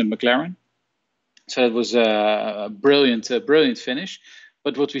 Both in the McLaren. So it was a brilliant finish.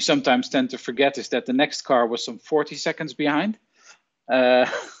 But what we sometimes tend to forget is that the next car was some 40 seconds behind. I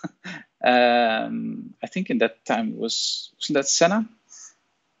think in that time wasn't that Senna?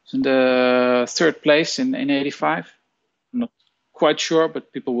 Was in the 3rd place in 85. I'm not quite sure,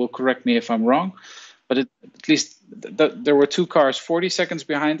 but people will correct me if I'm wrong. But at least there were 2 cars 40 seconds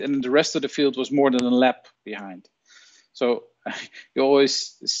behind, and the rest of the field was more than a lap behind. So you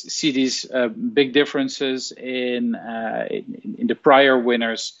always see these big differences in the prior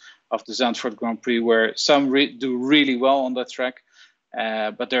winners of the Zandvoort Grand Prix, where some do really well on that track,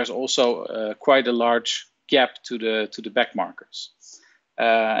 but there's also quite a large gap to the back markers.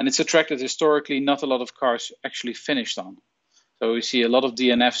 And it's a track that historically not a lot of cars actually finished on. So we see a lot of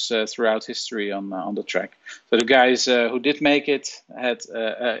DNFs throughout history on the track. So the guys who did make it had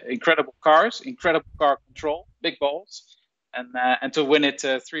incredible cars, incredible car control, big balls, and to win it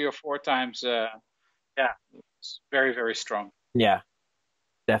 3 or 4 times, it's very, very strong. Yeah,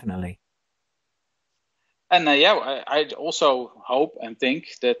 definitely. And I also hope and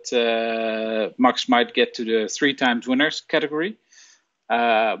think that Max might get to the 3 times winners category,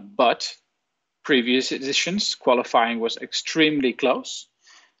 but previous editions, qualifying was extremely close.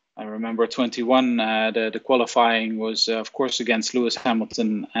 I remember 21, the qualifying was, of course, against Lewis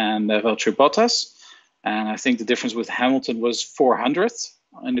Hamilton and Valtteri Bottas. And I think the difference with Hamilton was 400th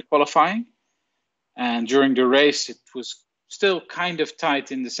in the qualifying. And during the race, it was still kind of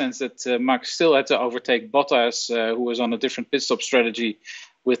tight in the sense that Max still had to overtake Bottas, who was on a different pit stop strategy,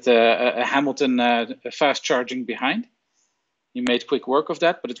 with a Hamilton fast charging behind. He made quick work of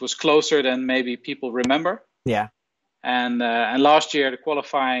that, but it was closer than maybe people remember. Yeah. And last year, the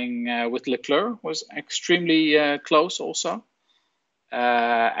qualifying with Leclerc was extremely close also.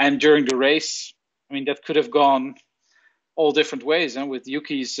 And during the race, I mean, that could have gone all different ways. And with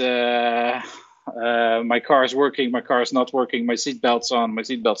Yuki's, my car is working, my car is not working, my seatbelt's on, my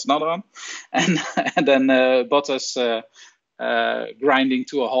seatbelt's not on. And then Bottas grinding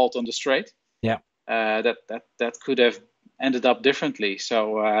to a halt on the straight. Yeah. That could have ended up differently.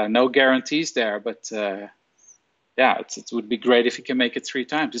 So no guarantees there, but it would be great if he can make it 3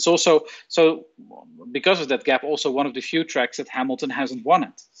 times. It's also, so because of that gap, also one of the few tracks that Hamilton hasn't won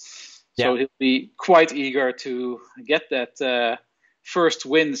it. So he'll be quite eager to get that first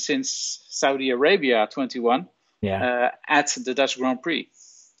win since Saudi Arabia 21 at the Dutch Grand Prix.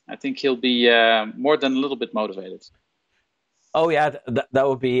 I think he'll be more than a little bit motivated. Oh yeah, that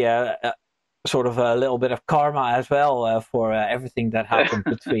would be sort of a little bit of karma as well for everything that happened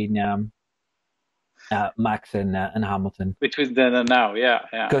between Max and Hamilton. Between then and now,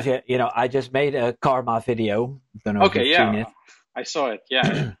 yeah. Because I just made a karma video. Don't know if you've seen it. I saw it.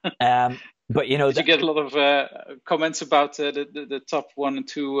 Yeah. But did you get a lot of comments about the top 1 and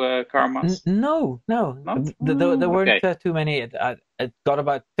 2 karmas? No. There weren't too many. It got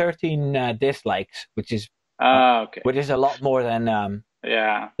about 13 dislikes, which is which is a lot more than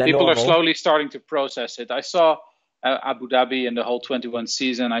people normal. Are slowly starting to process it. I saw Abu Dhabi and the whole 21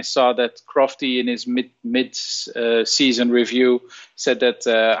 season. I saw that Crofty in his mid season review said that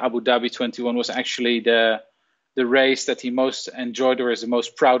Abu Dhabi 21 was actually the race that he most enjoyed or is the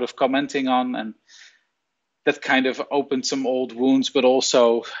most proud of commenting on. And that kind of opened some old wounds, but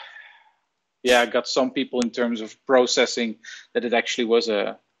also, got some people in terms of processing that it actually was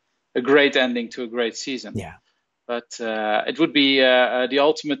a great ending to a great season. Yeah. But it would be the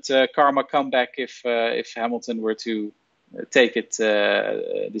ultimate karma comeback if Hamilton were to take it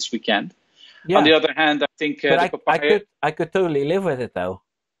this weekend. Yeah. On the other hand, I think I could totally live with it though.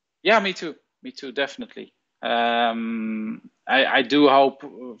 Yeah, me too, definitely. I do hope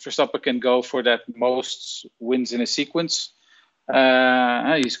Verstappen can go for that most wins in a sequence.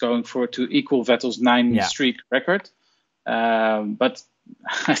 He's going to equal Vettel's 9 streak record. But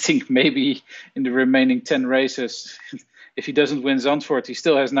I think maybe in the remaining 10 races, if he doesn't win Zandvoort, he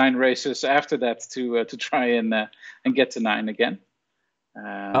still has 9 races after that to try and get to 9 again.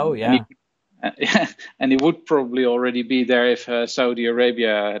 And he would probably already be there if Saudi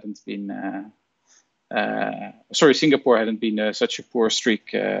Arabia hadn't been. Singapore hadn't been such a poor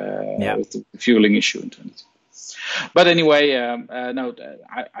streak with the fueling issue in 2020. But anyway,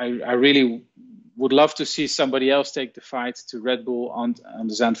 I really would love to see somebody else take the fight to Red Bull on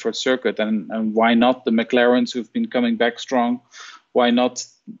the Zandvoort circuit. And why not the McLarens who've been coming back strong? Why not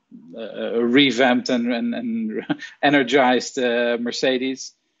a revamped and energized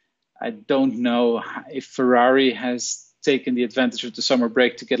Mercedes? I don't know if Ferrari has taken the advantage of the summer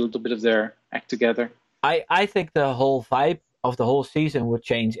break to get a little bit of their act together. I think the whole vibe of the whole season would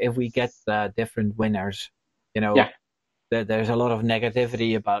change if we get different winners. There's a lot of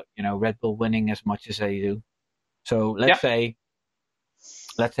negativity about Red Bull winning as much as they do. So let's say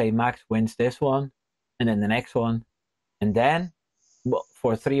Max wins this one, and then the next one, and then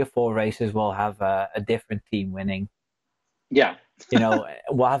for 3 or 4 races we'll have a different team winning. Yeah.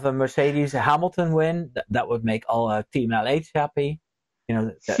 We'll have a Mercedes Hamilton win. That would make all Team LH happy.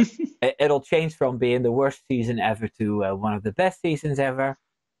 It'll change from being the worst season ever to one of the best seasons ever.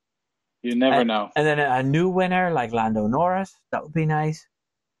 You never know. And then a new winner like Lando Norris. That would be nice.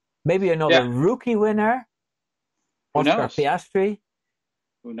 Maybe another rookie winner. Oscar Piastri.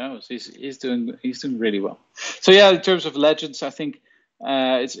 Who knows? He's doing really well. So in terms of legends, I think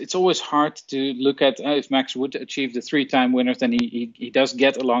it's always hard to look at if Max would achieve the 3-time winners, then he does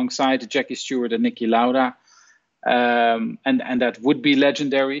get alongside Jackie Stewart and Niki Lauda. And that would be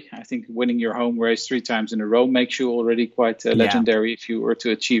legendary. I think winning your home race 3 times in a row makes you already quite legendary if you were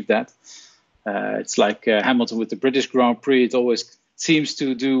to achieve that. It's like Hamilton with the British Grand Prix. It always seems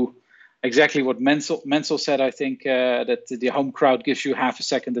to do exactly what Menzel said. I think that the home crowd gives you half a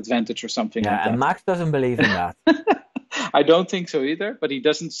second advantage or something like that. And Max doesn't believe in that. I don't think so either, but he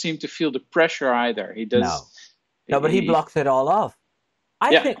doesn't seem to feel the pressure either. He does. No, but he blocks it all off.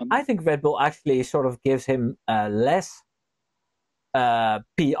 I think Red Bull actually sort of gives him less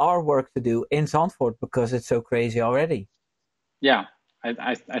PR work to do in Zandvoort because it's so crazy already. Yeah,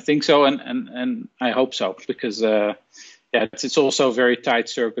 I think so, and I hope so, because it's also a very tight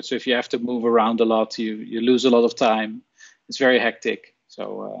circuit. So if you have to move around a lot, you lose a lot of time. It's very hectic.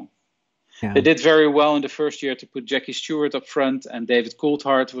 So they did very well in the first year to put Jackie Stewart up front, and David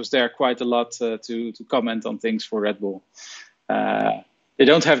Coulthard was there quite a lot to comment on things for Red Bull. They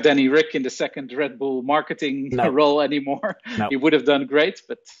don't have Danny Rick in the second Red Bull marketing role anymore. No. He would have done great,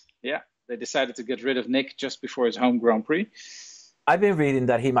 but they decided to get rid of Nick just before his home Grand Prix. I've been reading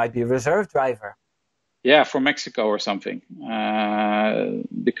that he might be a reserve driver. Yeah, for Mexico or something,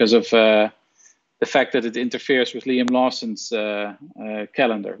 because of the fact that it interferes with Liam Lawson's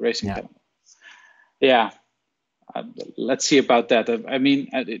calendar, racing calendar. Yeah, let's see about that. I mean,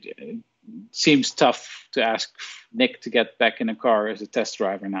 it seems tough to ask Nick to get back in a car as a test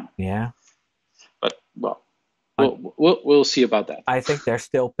driver now. Yeah, but we'll see about that. I think they're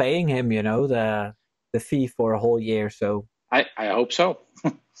still paying him, the fee for a whole year. So I hope so.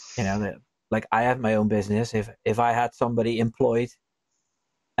 Like I have my own business. If I had somebody employed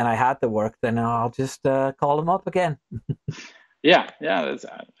and I had the work, then I'll just call them up again. Yeah,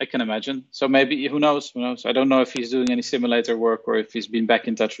 I can imagine. So maybe, who knows? I don't know if he's doing any simulator work or if he's been back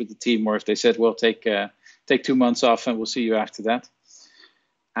in touch with the team, or if they said, well, take 2 months off and we'll see you after that.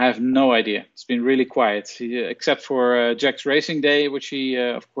 I have no idea. It's been really quiet, except for Jack's Racing Day, which he,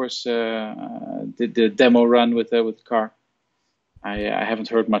 of course, did the demo run with the car. I haven't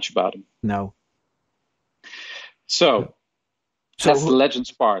heard much about him. No. So that's the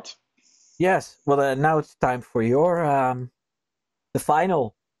legends part. Yes. Well, now it's time for your the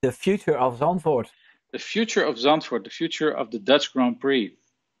future of Zandvoort. The future of Zandvoort, the future of the Dutch Grand Prix.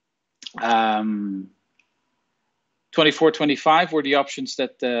 24-25 were the options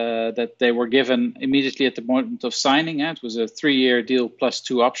that they were given immediately at the moment of signing. It was a 3-year deal plus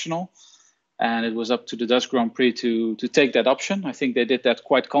 2 optional. And it was up to the Dutch Grand Prix to take that option. I think they did that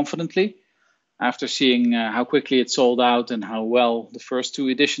quite confidently. after seeing how quickly it sold out and how well the first 2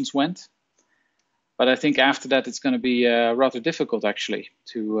 editions went. But I think after that, it's going to be rather difficult, actually,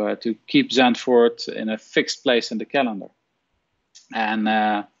 to keep Zandvoort in a fixed place in the calendar. And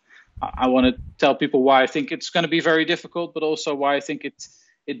I want to tell people why I think it's going to be very difficult, but also why I think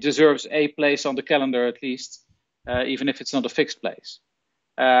it deserves a place on the calendar at least, even if it's not a fixed place.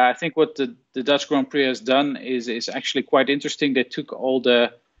 I think what the Dutch Grand Prix has done is actually quite interesting. They took all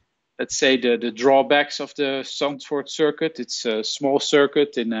the, let's say, the drawbacks of the Zandvoort circuit. It's a small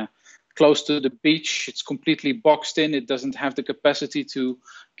circuit close to the beach. It's completely boxed in. It doesn't have the capacity to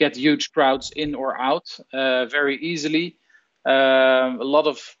get huge crowds in or out very easily. A lot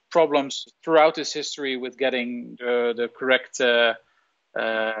of problems throughout its history with getting the correct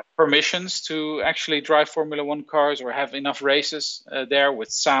permissions to actually drive Formula One cars or have enough races there,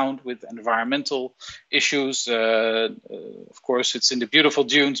 with sound, with environmental issues. Of course, it's in the beautiful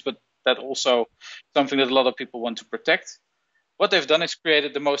dunes, but that also something that a lot of people want to protect. What they've done is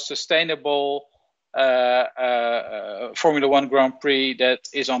created the most sustainable Formula One Grand Prix that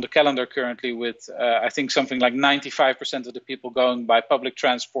is on the calendar currently, with I think something like 95% of the people going by public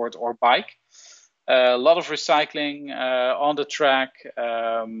transport or bike. A lot of recycling on the track,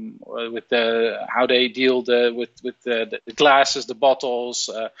 with how they deal with the glasses, the bottles.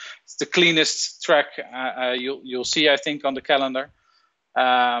 It's the cleanest track you'll see, I think, on the calendar.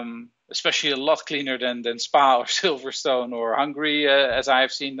 Especially a lot cleaner than Spa or Silverstone or Hungary, as I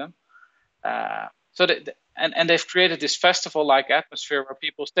have seen them. And they've created this festival-like atmosphere where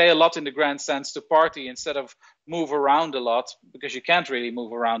people stay a lot in the grandstands to party instead of move around a lot, because you can't really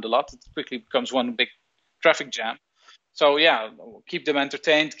move around a lot. It quickly becomes one big traffic jam. So yeah, keep them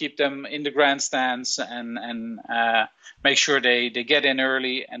entertained, keep them in the grandstands, and make sure they get in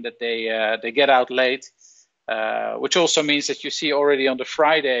early and that they get out late. Which also means that you see already on the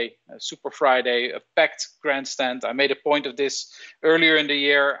Friday, Super Friday, a packed grandstand. I made a point of this earlier in the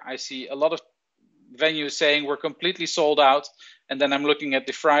year. I see a lot of venues saying we're completely sold out. And then I'm looking at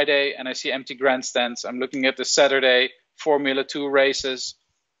the Friday and I see empty grandstands. I'm looking at the Saturday, Formula 2 races,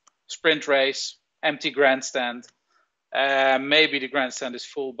 sprint race, empty grandstand. Maybe the grandstand is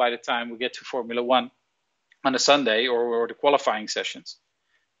full by the time we get to Formula 1 on a Sunday or the qualifying sessions.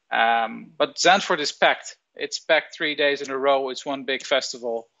 But Zandvoort is packed. It's packed 3 days in a row. It's one big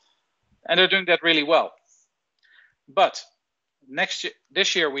festival. And they're doing that really well. But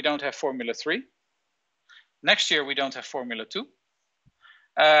this year we don't have Formula 3. Next year we don't have Formula 2.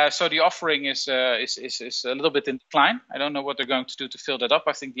 So the offering is a little bit in decline. I don't know what they're going to do to fill that up.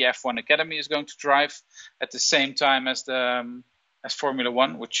 I think the F1 Academy is going to drive at the same time as Formula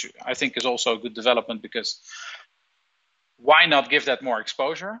 1, which I think is also a good development, because why not give that more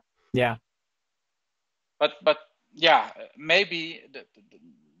exposure? Yeah. But yeah, maybe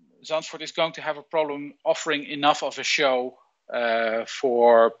Zandvoort is going to have a problem offering enough of a show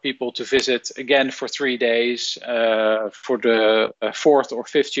for people to visit again for 3 days for the 4th or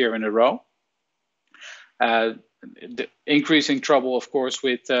 5th year in a row. The increasing trouble, of course,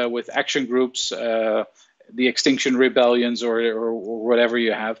 with action groups, the Extinction Rebellions or whatever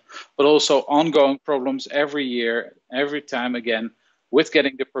you have, but also ongoing problems every year, every time again, with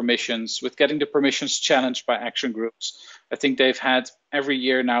getting the permissions challenged by action groups. I think they've had every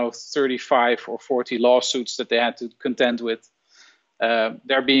year now 35 or 40 lawsuits that they had to contend with.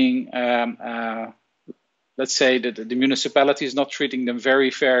 They're being, let's say that the municipality is not treating them very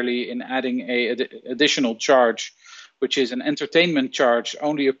fairly in adding an additional charge, which is an entertainment charge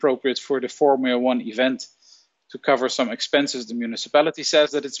only appropriate for the Formula 1 event to cover some expenses the municipality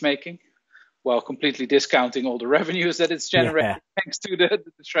says that it's making, while completely discounting all the revenues that it's generating thanks to the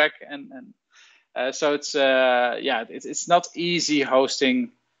track. So it's not easy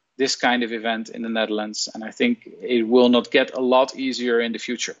hosting this kind of event in the Netherlands, and I think it will not get a lot easier in the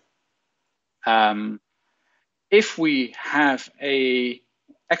future. If we have a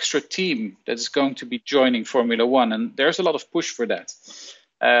extra team that is going to be joining Formula One, and there's a lot of push for that,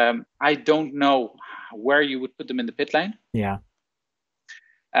 I don't know where you would put them in the pit lane. Yeah.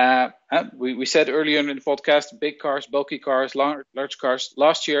 We said earlier in the podcast, big cars, bulky cars, large cars.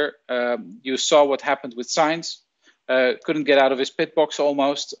 Last year, you saw what happened with Sainz. Couldn't get out of his pit box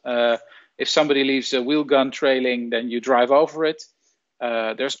almost. If somebody leaves a wheel gun trailing, then you drive over it.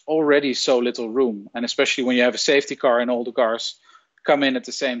 There's already so little room. And especially when you have a safety car and all the cars come in at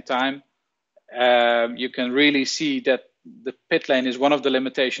the same time, you can really see that the pit lane is one of the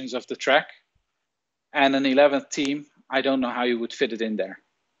limitations of the track. And an 11th team, I don't know how you would fit it in there.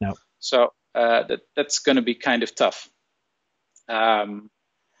 No. So that's going to be kind of tough.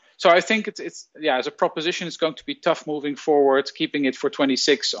 So I think it's as a proposition, it's going to be tough moving forward, keeping it for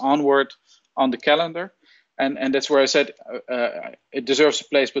 26 onward. on the calendar. And that's where I said it deserves a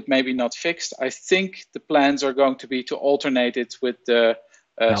place, but maybe not fixed. I think the plans are going to be to alternate it with the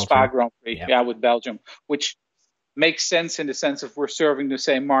Spa Grand Prix, with Belgium, which makes sense in the sense of we're serving the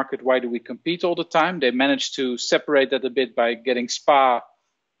same market. Why do we compete all the time? They managed to separate that a bit by getting Spa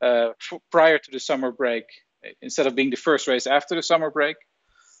prior to the summer break instead of being the first race after the summer break.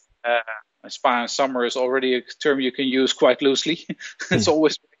 Spa in summer is already a term you can use quite loosely. It's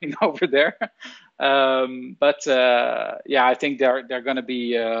always raining over there. I think they're going to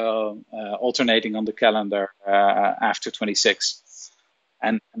be alternating on the calendar after 26.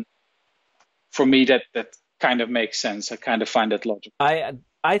 And for me, that kind of makes sense. I kind of find that logical.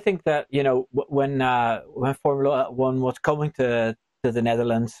 I think that, when Formula One was coming to the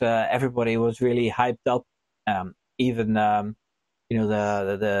Netherlands, everybody was really hyped up. Even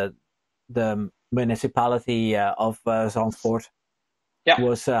the municipality of Zandvoort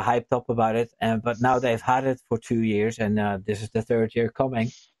was hyped up about it. But now they've had it for 2 years, and this is the third year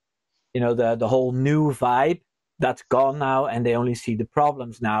coming. The whole new vibe, that's gone now, and they only see the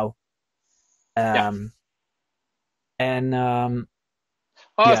problems now. I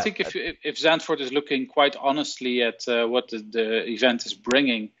think if Zandvoort is looking quite honestly at what the event is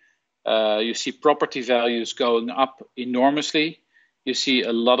bringing, you see property values going up enormously. You see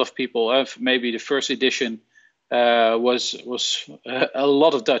a lot of people. Maybe the first edition was a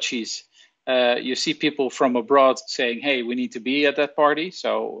lot of Dutchies. You see people from abroad saying, "Hey, we need to be at that party."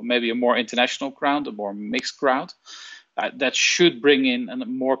 So maybe a more international crowd, a more mixed crowd. That should bring in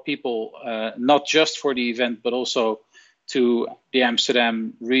more people, not just for the event, but also to the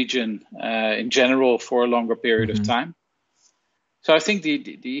Amsterdam region in general for a longer period of time. So I think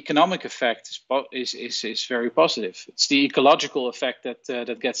the economic effect is very positive. It's the ecological effect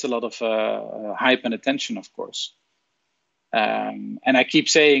that gets a lot of hype and attention, of course. And I keep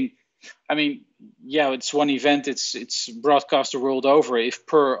saying, it's one event. It's broadcast the world over. If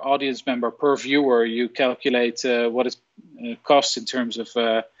per audience member, per viewer, you calculate what it costs in terms of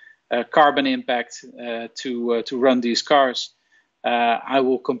carbon impact to run these cars, I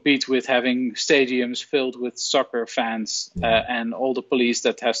will compete with having stadiums filled with soccer fans and all the police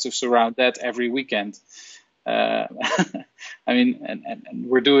that has to surround that every weekend. And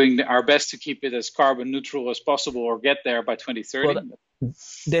we're doing our best to keep it as carbon neutral as possible or get there by 2030. Well,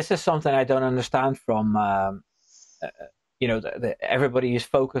 this is something I don't understand from, everybody is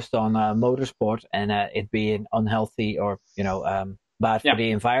focused on motorsport and it being unhealthy or, bad for the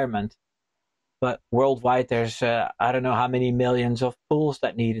environment. But worldwide, there's I don't know how many millions of pools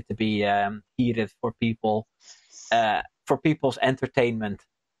that needed to be heated for people, for people's entertainment.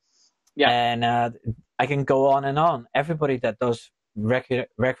 And I can go on and on. Everybody that does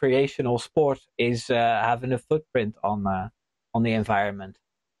recreational sport is having a footprint on the environment.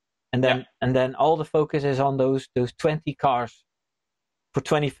 And then all the focus is on those 20 cars for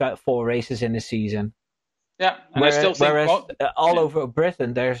 24 races in the season. Yeah, and I still think all over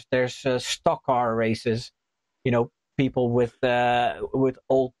Britain there's stock car races, people with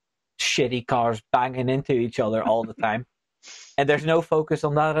old shitty cars banging into each other all the time, and there's no focus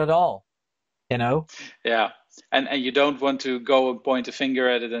on that at all, Yeah, and you don't want to go and point a finger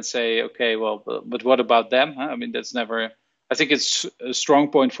at it and say, okay, well, but what about them? Huh? That's never. I think it's a strong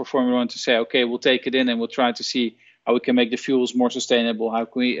point for Formula One to say, okay, we'll take it in and we'll try to see how we can make the fuels more sustainable. How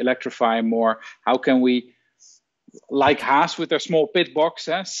can we electrify more? How can we, like Haas with their small pit box,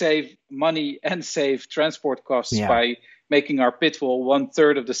 save money and save transport costs by making our pit wall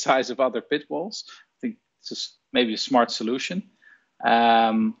 1/3 of the size of other pit walls? I think it's maybe a smart solution.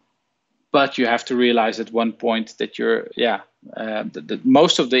 But you have to realize at one point that that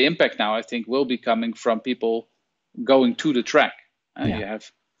most of the impact now, I think, will be coming from people going to the track. You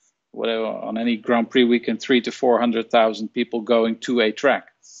have on any Grand Prix weekend 300,000 to 400,000 people going to a track.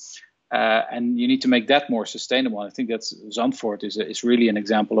 And you need to make that more sustainable. I think that's Zandvoort is really an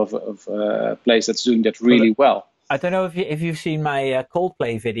example of a place that's doing that really well. I don't know if you've seen my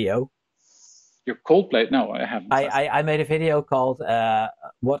Coldplay video. Your Coldplay? No, I haven't. I made a video called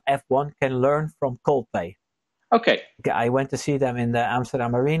 "What F1 Can Learn from Coldplay." Okay. I went to see them in the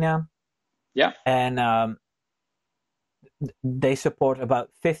Amsterdam Arena. Yeah. And they support about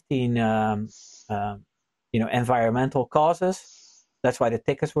 15 environmental causes. That's why the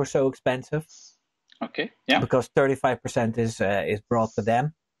tickets were so expensive. Okay, yeah. Because 35% is brought to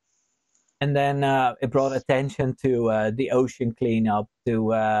them. And then it brought attention to the ocean cleanup, to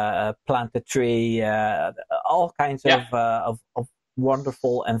plant a tree, all kinds of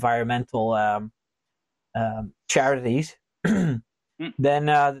wonderful environmental charities. Then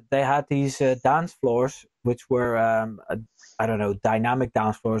they had these dance floors which were I don't know, dynamic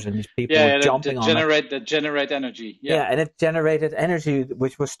dance floors, and these people were jumping on it. That generate energy. Yeah, and it generated energy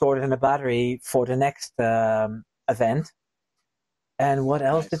which was stored in a battery for the next event. And what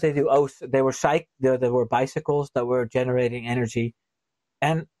else did they do? Oh, so there were bicycles that were generating energy.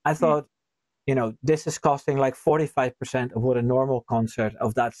 And I thought, this is costing like 45% of what a normal concert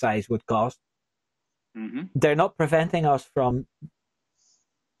of that size would cost. Mm-hmm. They're not preventing us from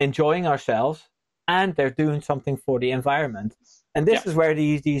enjoying ourselves, and they're doing something for the environment. And this is where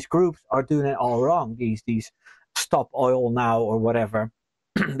these groups are doing it all wrong. These Stop Oil Now or whatever.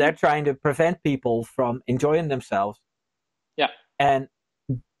 They're trying to prevent people from enjoying themselves. Yeah. And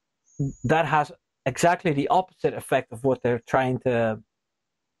that has exactly the opposite effect of what they're trying to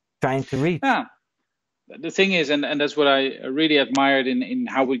reach. Yeah. The thing is, and that's what I really admired in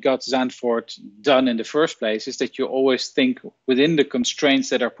how we got Zandvoort done in the first place, is that you always think within the constraints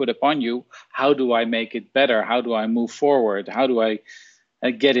that are put upon you, how do I make it better? How do I move forward? How do I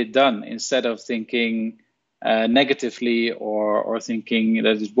get it done? Instead of thinking negatively or thinking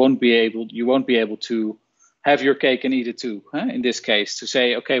that you won't be able to have your cake and eat it too. In this case, to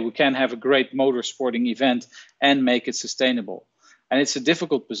say, okay, we can have a great motorsporting event and make it sustainable. And it's a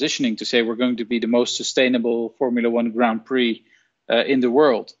difficult positioning to say we're going to be the most sustainable Formula One Grand Prix in the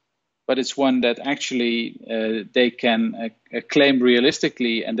world. But it's one that actually they can claim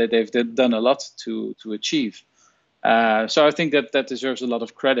realistically and that they've done a lot to achieve. So I think that deserves a lot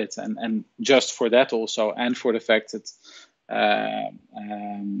of credit. And just for that also, and for the fact that,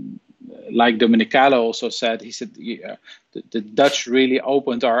 like Dominicale also said, he said the Dutch really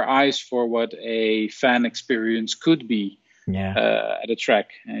opened our eyes for what a fan experience could be. At a track.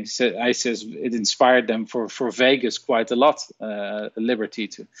 And he says it inspired them for Vegas quite a lot, Liberty,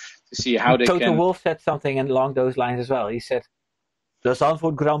 to see how they Toto can. Wolff said something along those lines as well. He said, the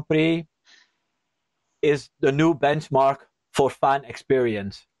Zandvoort Grand Prix is the new benchmark for fan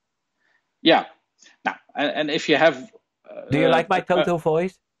experience. Yeah. Now, and if you have... Do you like my Toto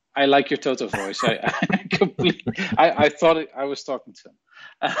voice? I like your Toto voice. I completely... I thought I was talking to him.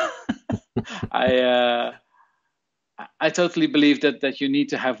 I totally believe that you need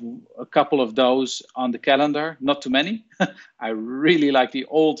to have a couple of those on the calendar, not too many. I really like the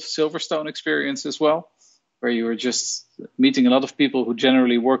old Silverstone experience as well, where you were just meeting a lot of people who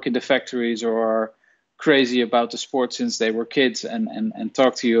generally work in the factories or are crazy about the sport since they were kids and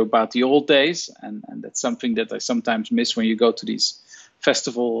talk to you about the old days. And that's something that I sometimes miss when you go to these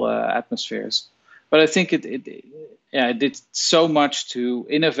festival atmospheres. But I think it did so much to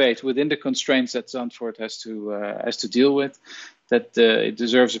innovate within the constraints that Zandvoort has to deal with, that it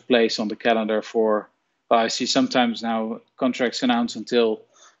deserves a place on the calendar for. Well, I see sometimes now contracts announced until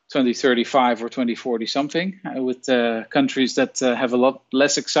 2035 or 2040 something, with countries that have a lot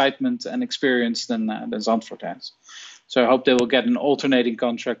less excitement and experience than Zandvoort has. So I hope they will get an alternating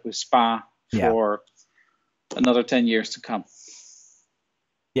contract with Spa for another 10 years to come.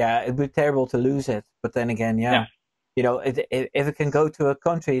 Yeah, it'd be terrible to lose it. But then again, if it can go to a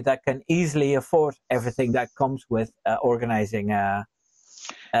country that can easily afford everything that comes with organizing a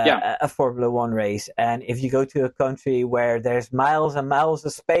Formula One race, and if you go to a country where there's miles and miles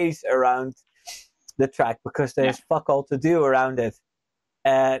of space around the track because there's fuck all to do around it,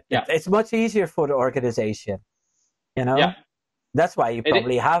 it's much easier for the organization. That's why you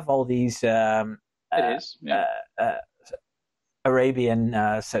probably have all these. It is.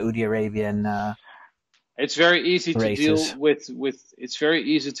 Saudi Arabian. It's very easy races. to deal with. It's very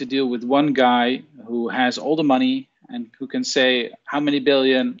easy to deal with one guy who has all the money and who can say, "How many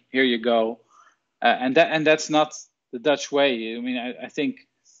billion? Here you go," and that's not the Dutch way. I mean, I think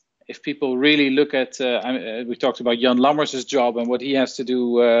if people really look at, we talked about Jan Lammers' job and what he has to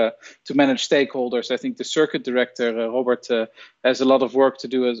do to manage stakeholders. I think the circuit director Robert has a lot of work to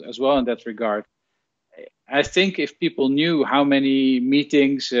do as well in that regard. I think if people knew how many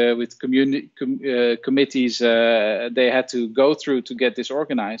meetings with committees they had to go through to get this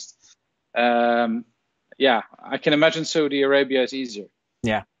organized, I can imagine Saudi Arabia is easier.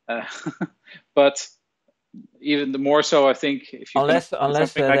 Yeah. But even the more so, I think if you unless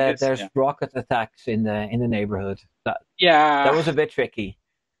like there's rocket attacks in the neighborhood, that was a bit tricky.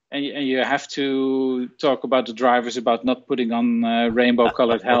 And you have to talk about the drivers about not putting on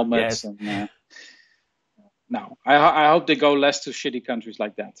rainbow-colored helmets. Yes. And, no, I hope they go less to shitty countries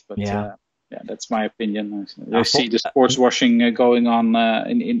like that. But that's my opinion. I see the sports washing going on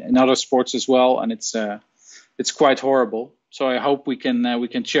in other sports as well, and it's quite horrible. So I hope we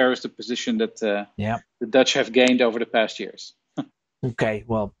can cherish the position that the Dutch have gained over the past years. Okay,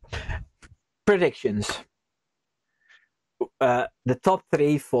 well, predictions. The top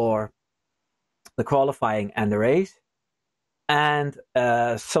three for the qualifying and the race, and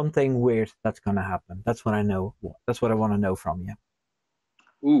something weird that's going to happen. That's what I know. That's what I want to know from you.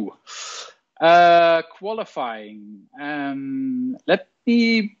 Ooh. Qualifying. Let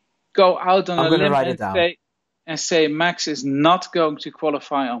me go out on I'm a going to limb write it down. and say Max is not going to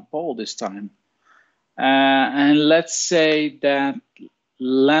qualify on pole this time. And let's say that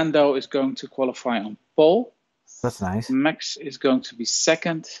Lando is going to qualify on pole. That's nice. Max is going to be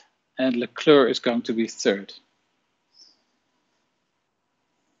second, and Leclerc is going to be third.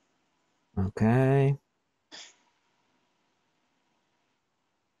 Okay.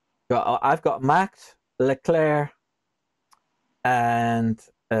 I've got Max, Leclerc, and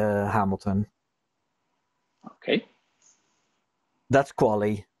Hamilton. Okay. That's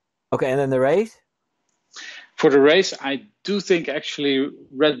quali. Okay, and then the race? For the race, I do think actually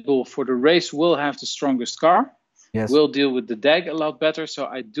Red Bull for the race will have the strongest car. Yes. Will deal with the DAG a lot better, so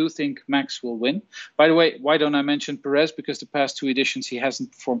I do think Max will win. By the way, why don't I mention Perez? Because the past 2 editions he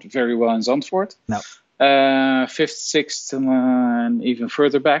hasn't performed very well in Zandvoort. No. 5th, 6th, and even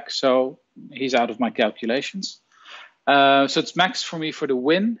further back, so he's out of my calculations. So it's Max for me for the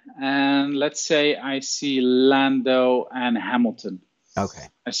win, and let's say I see Lando and Hamilton. Okay.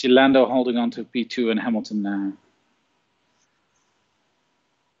 I see Lando holding on to P2 and Hamilton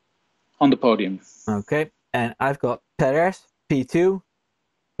on the podium. Okay. And I've got Perez, P2,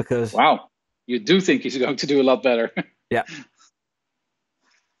 because... Wow. You do think he's going to do a lot better. Yeah.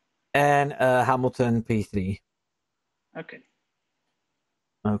 And Hamilton, P3. Okay.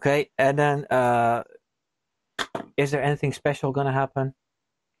 Okay. And then, is there anything special going to happen?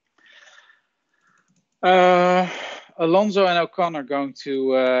 Alonso and Ocon are going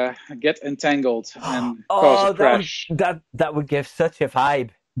to get entangled and cause a crash. That would give such a vibe.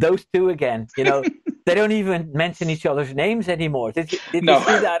 Those two again, they don't even mention each other's names anymore. Did you see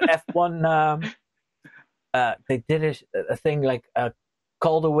that F1? They did a thing like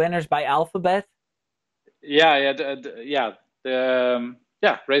call the winners by alphabet. Yeah,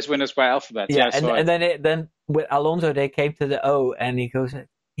 race winners by alphabet. Yeah, and then with Alonso they came to the O, and he goes,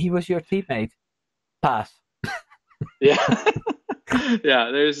 "He was your teammate." Pass. Yeah.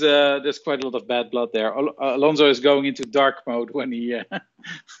 Yeah, there's quite a lot of bad blood there. Alonso is going into dark mode when he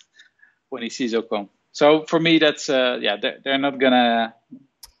sees Ocon. So for me, that's they're not gonna.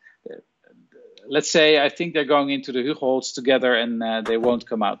 Let's say I think they're going into the Hugelholtz together, and they won't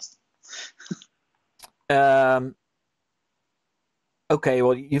come out. Okay,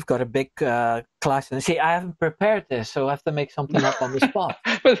 well, you've got a big class. And see, I haven't prepared this, so I have to make something up on the spot.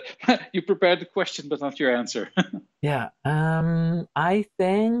 But you prepared the question, but not your answer. Yeah. I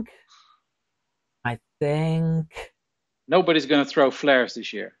think nobody's going to throw flares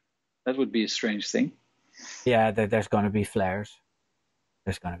this year. That would be a strange thing. Yeah, there's going to be flares.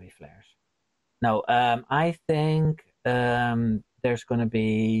 No, I think there's going to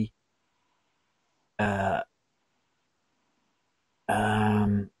be.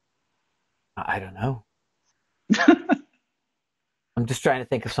 I don't know. I'm just trying to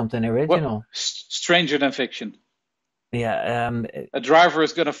think of something original. What? Stranger than fiction. Yeah. A driver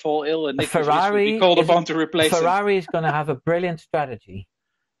is going to fall ill and Nick Ferrari will be called upon to replace him. Ferrari is going to have a brilliant strategy.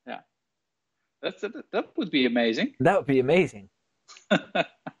 Yeah. That would be amazing. That would be amazing.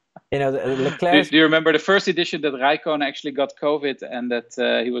 Leclerc. Do you remember the first edition that Raikkonen actually got COVID and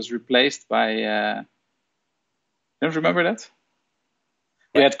that he was replaced by... Don't you remember that?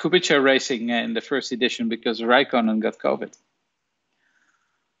 Yeah. We had Kubica racing in the first edition because Raikkonen got COVID.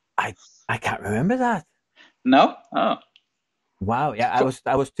 I can't remember that. No? Oh. Wow. Yeah,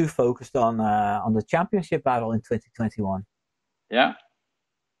 I was too focused on the championship battle in 2021. Yeah.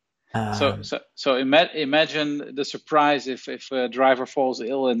 So imagine the surprise if a driver falls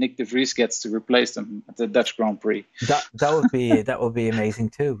ill and Nick de Vries gets to replace them at the Dutch Grand Prix. That would be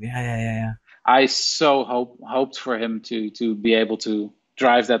amazing too. Yeah. I so hoped for him to be able to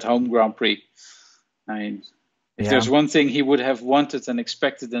drive that home Grand Prix. I mean, if there's one thing he would have wanted and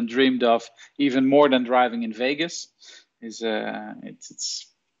expected and dreamed of even more than driving in Vegas, is it's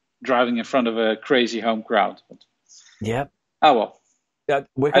driving in front of a crazy home crowd. But, yep. Oh well. Yeah,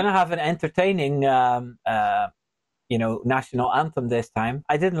 we're gonna have an entertaining, national anthem this time.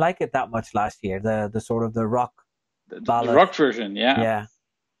 I didn't like it that much last year. The sort of the rock, the rock version, yeah. Yeah.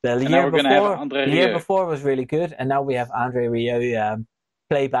 The year before was really good, and now we have Andre Rieu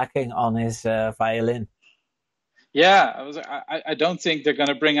playbacking on his violin. Yeah, I don't think they're going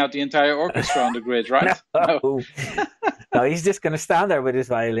to bring out the entire orchestra on the grid, right? No. No, he's just going to stand there with his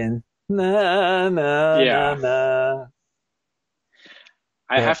violin. Na, na, na, na.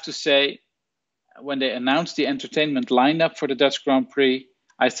 I have to say, when they announced the entertainment lineup for the Dutch Grand Prix,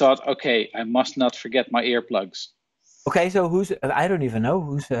 I thought, okay, I must not forget my earplugs. Okay, so I don't even know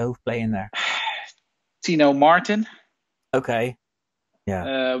who's playing there. Tino Martin. Okay.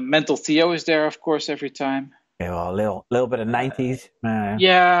 Yeah. Mental Theo is there, of course, every time. Okay, well, a little bit of 90s.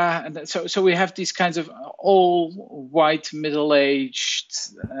 Yeah, and so we have these kinds of all white, middle-aged,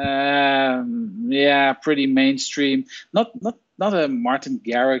 pretty mainstream. Not a Martin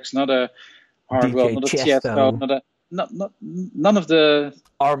Garrix, not a Hardwell, DJ not a Chesto. Tiesto, none of the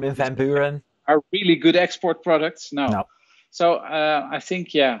Armin van Buuren are really good export products. No. So I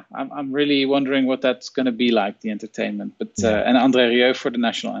think, I'm really wondering what that's going to be like, the entertainment. But and André Rieu for the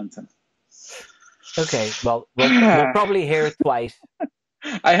national anthem. Okay, well, we'll probably hear it twice.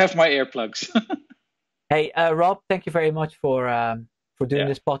 I have my earplugs. Hey, Rob, thank you very much for doing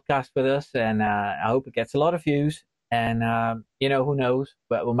this podcast with us, and I hope it gets a lot of views. And who knows,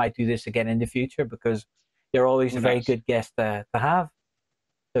 but we might do this again in the future because you're always a very good guest to have.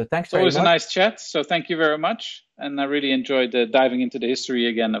 So thanks very much. It's always a nice chat. So thank you very much, and I really enjoyed diving into the history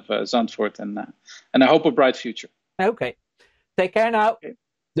again of Zandvoort, and I hope a bright future. Okay, take care now. Okay.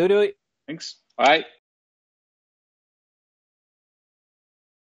 Doei doei. Thanks. Bye.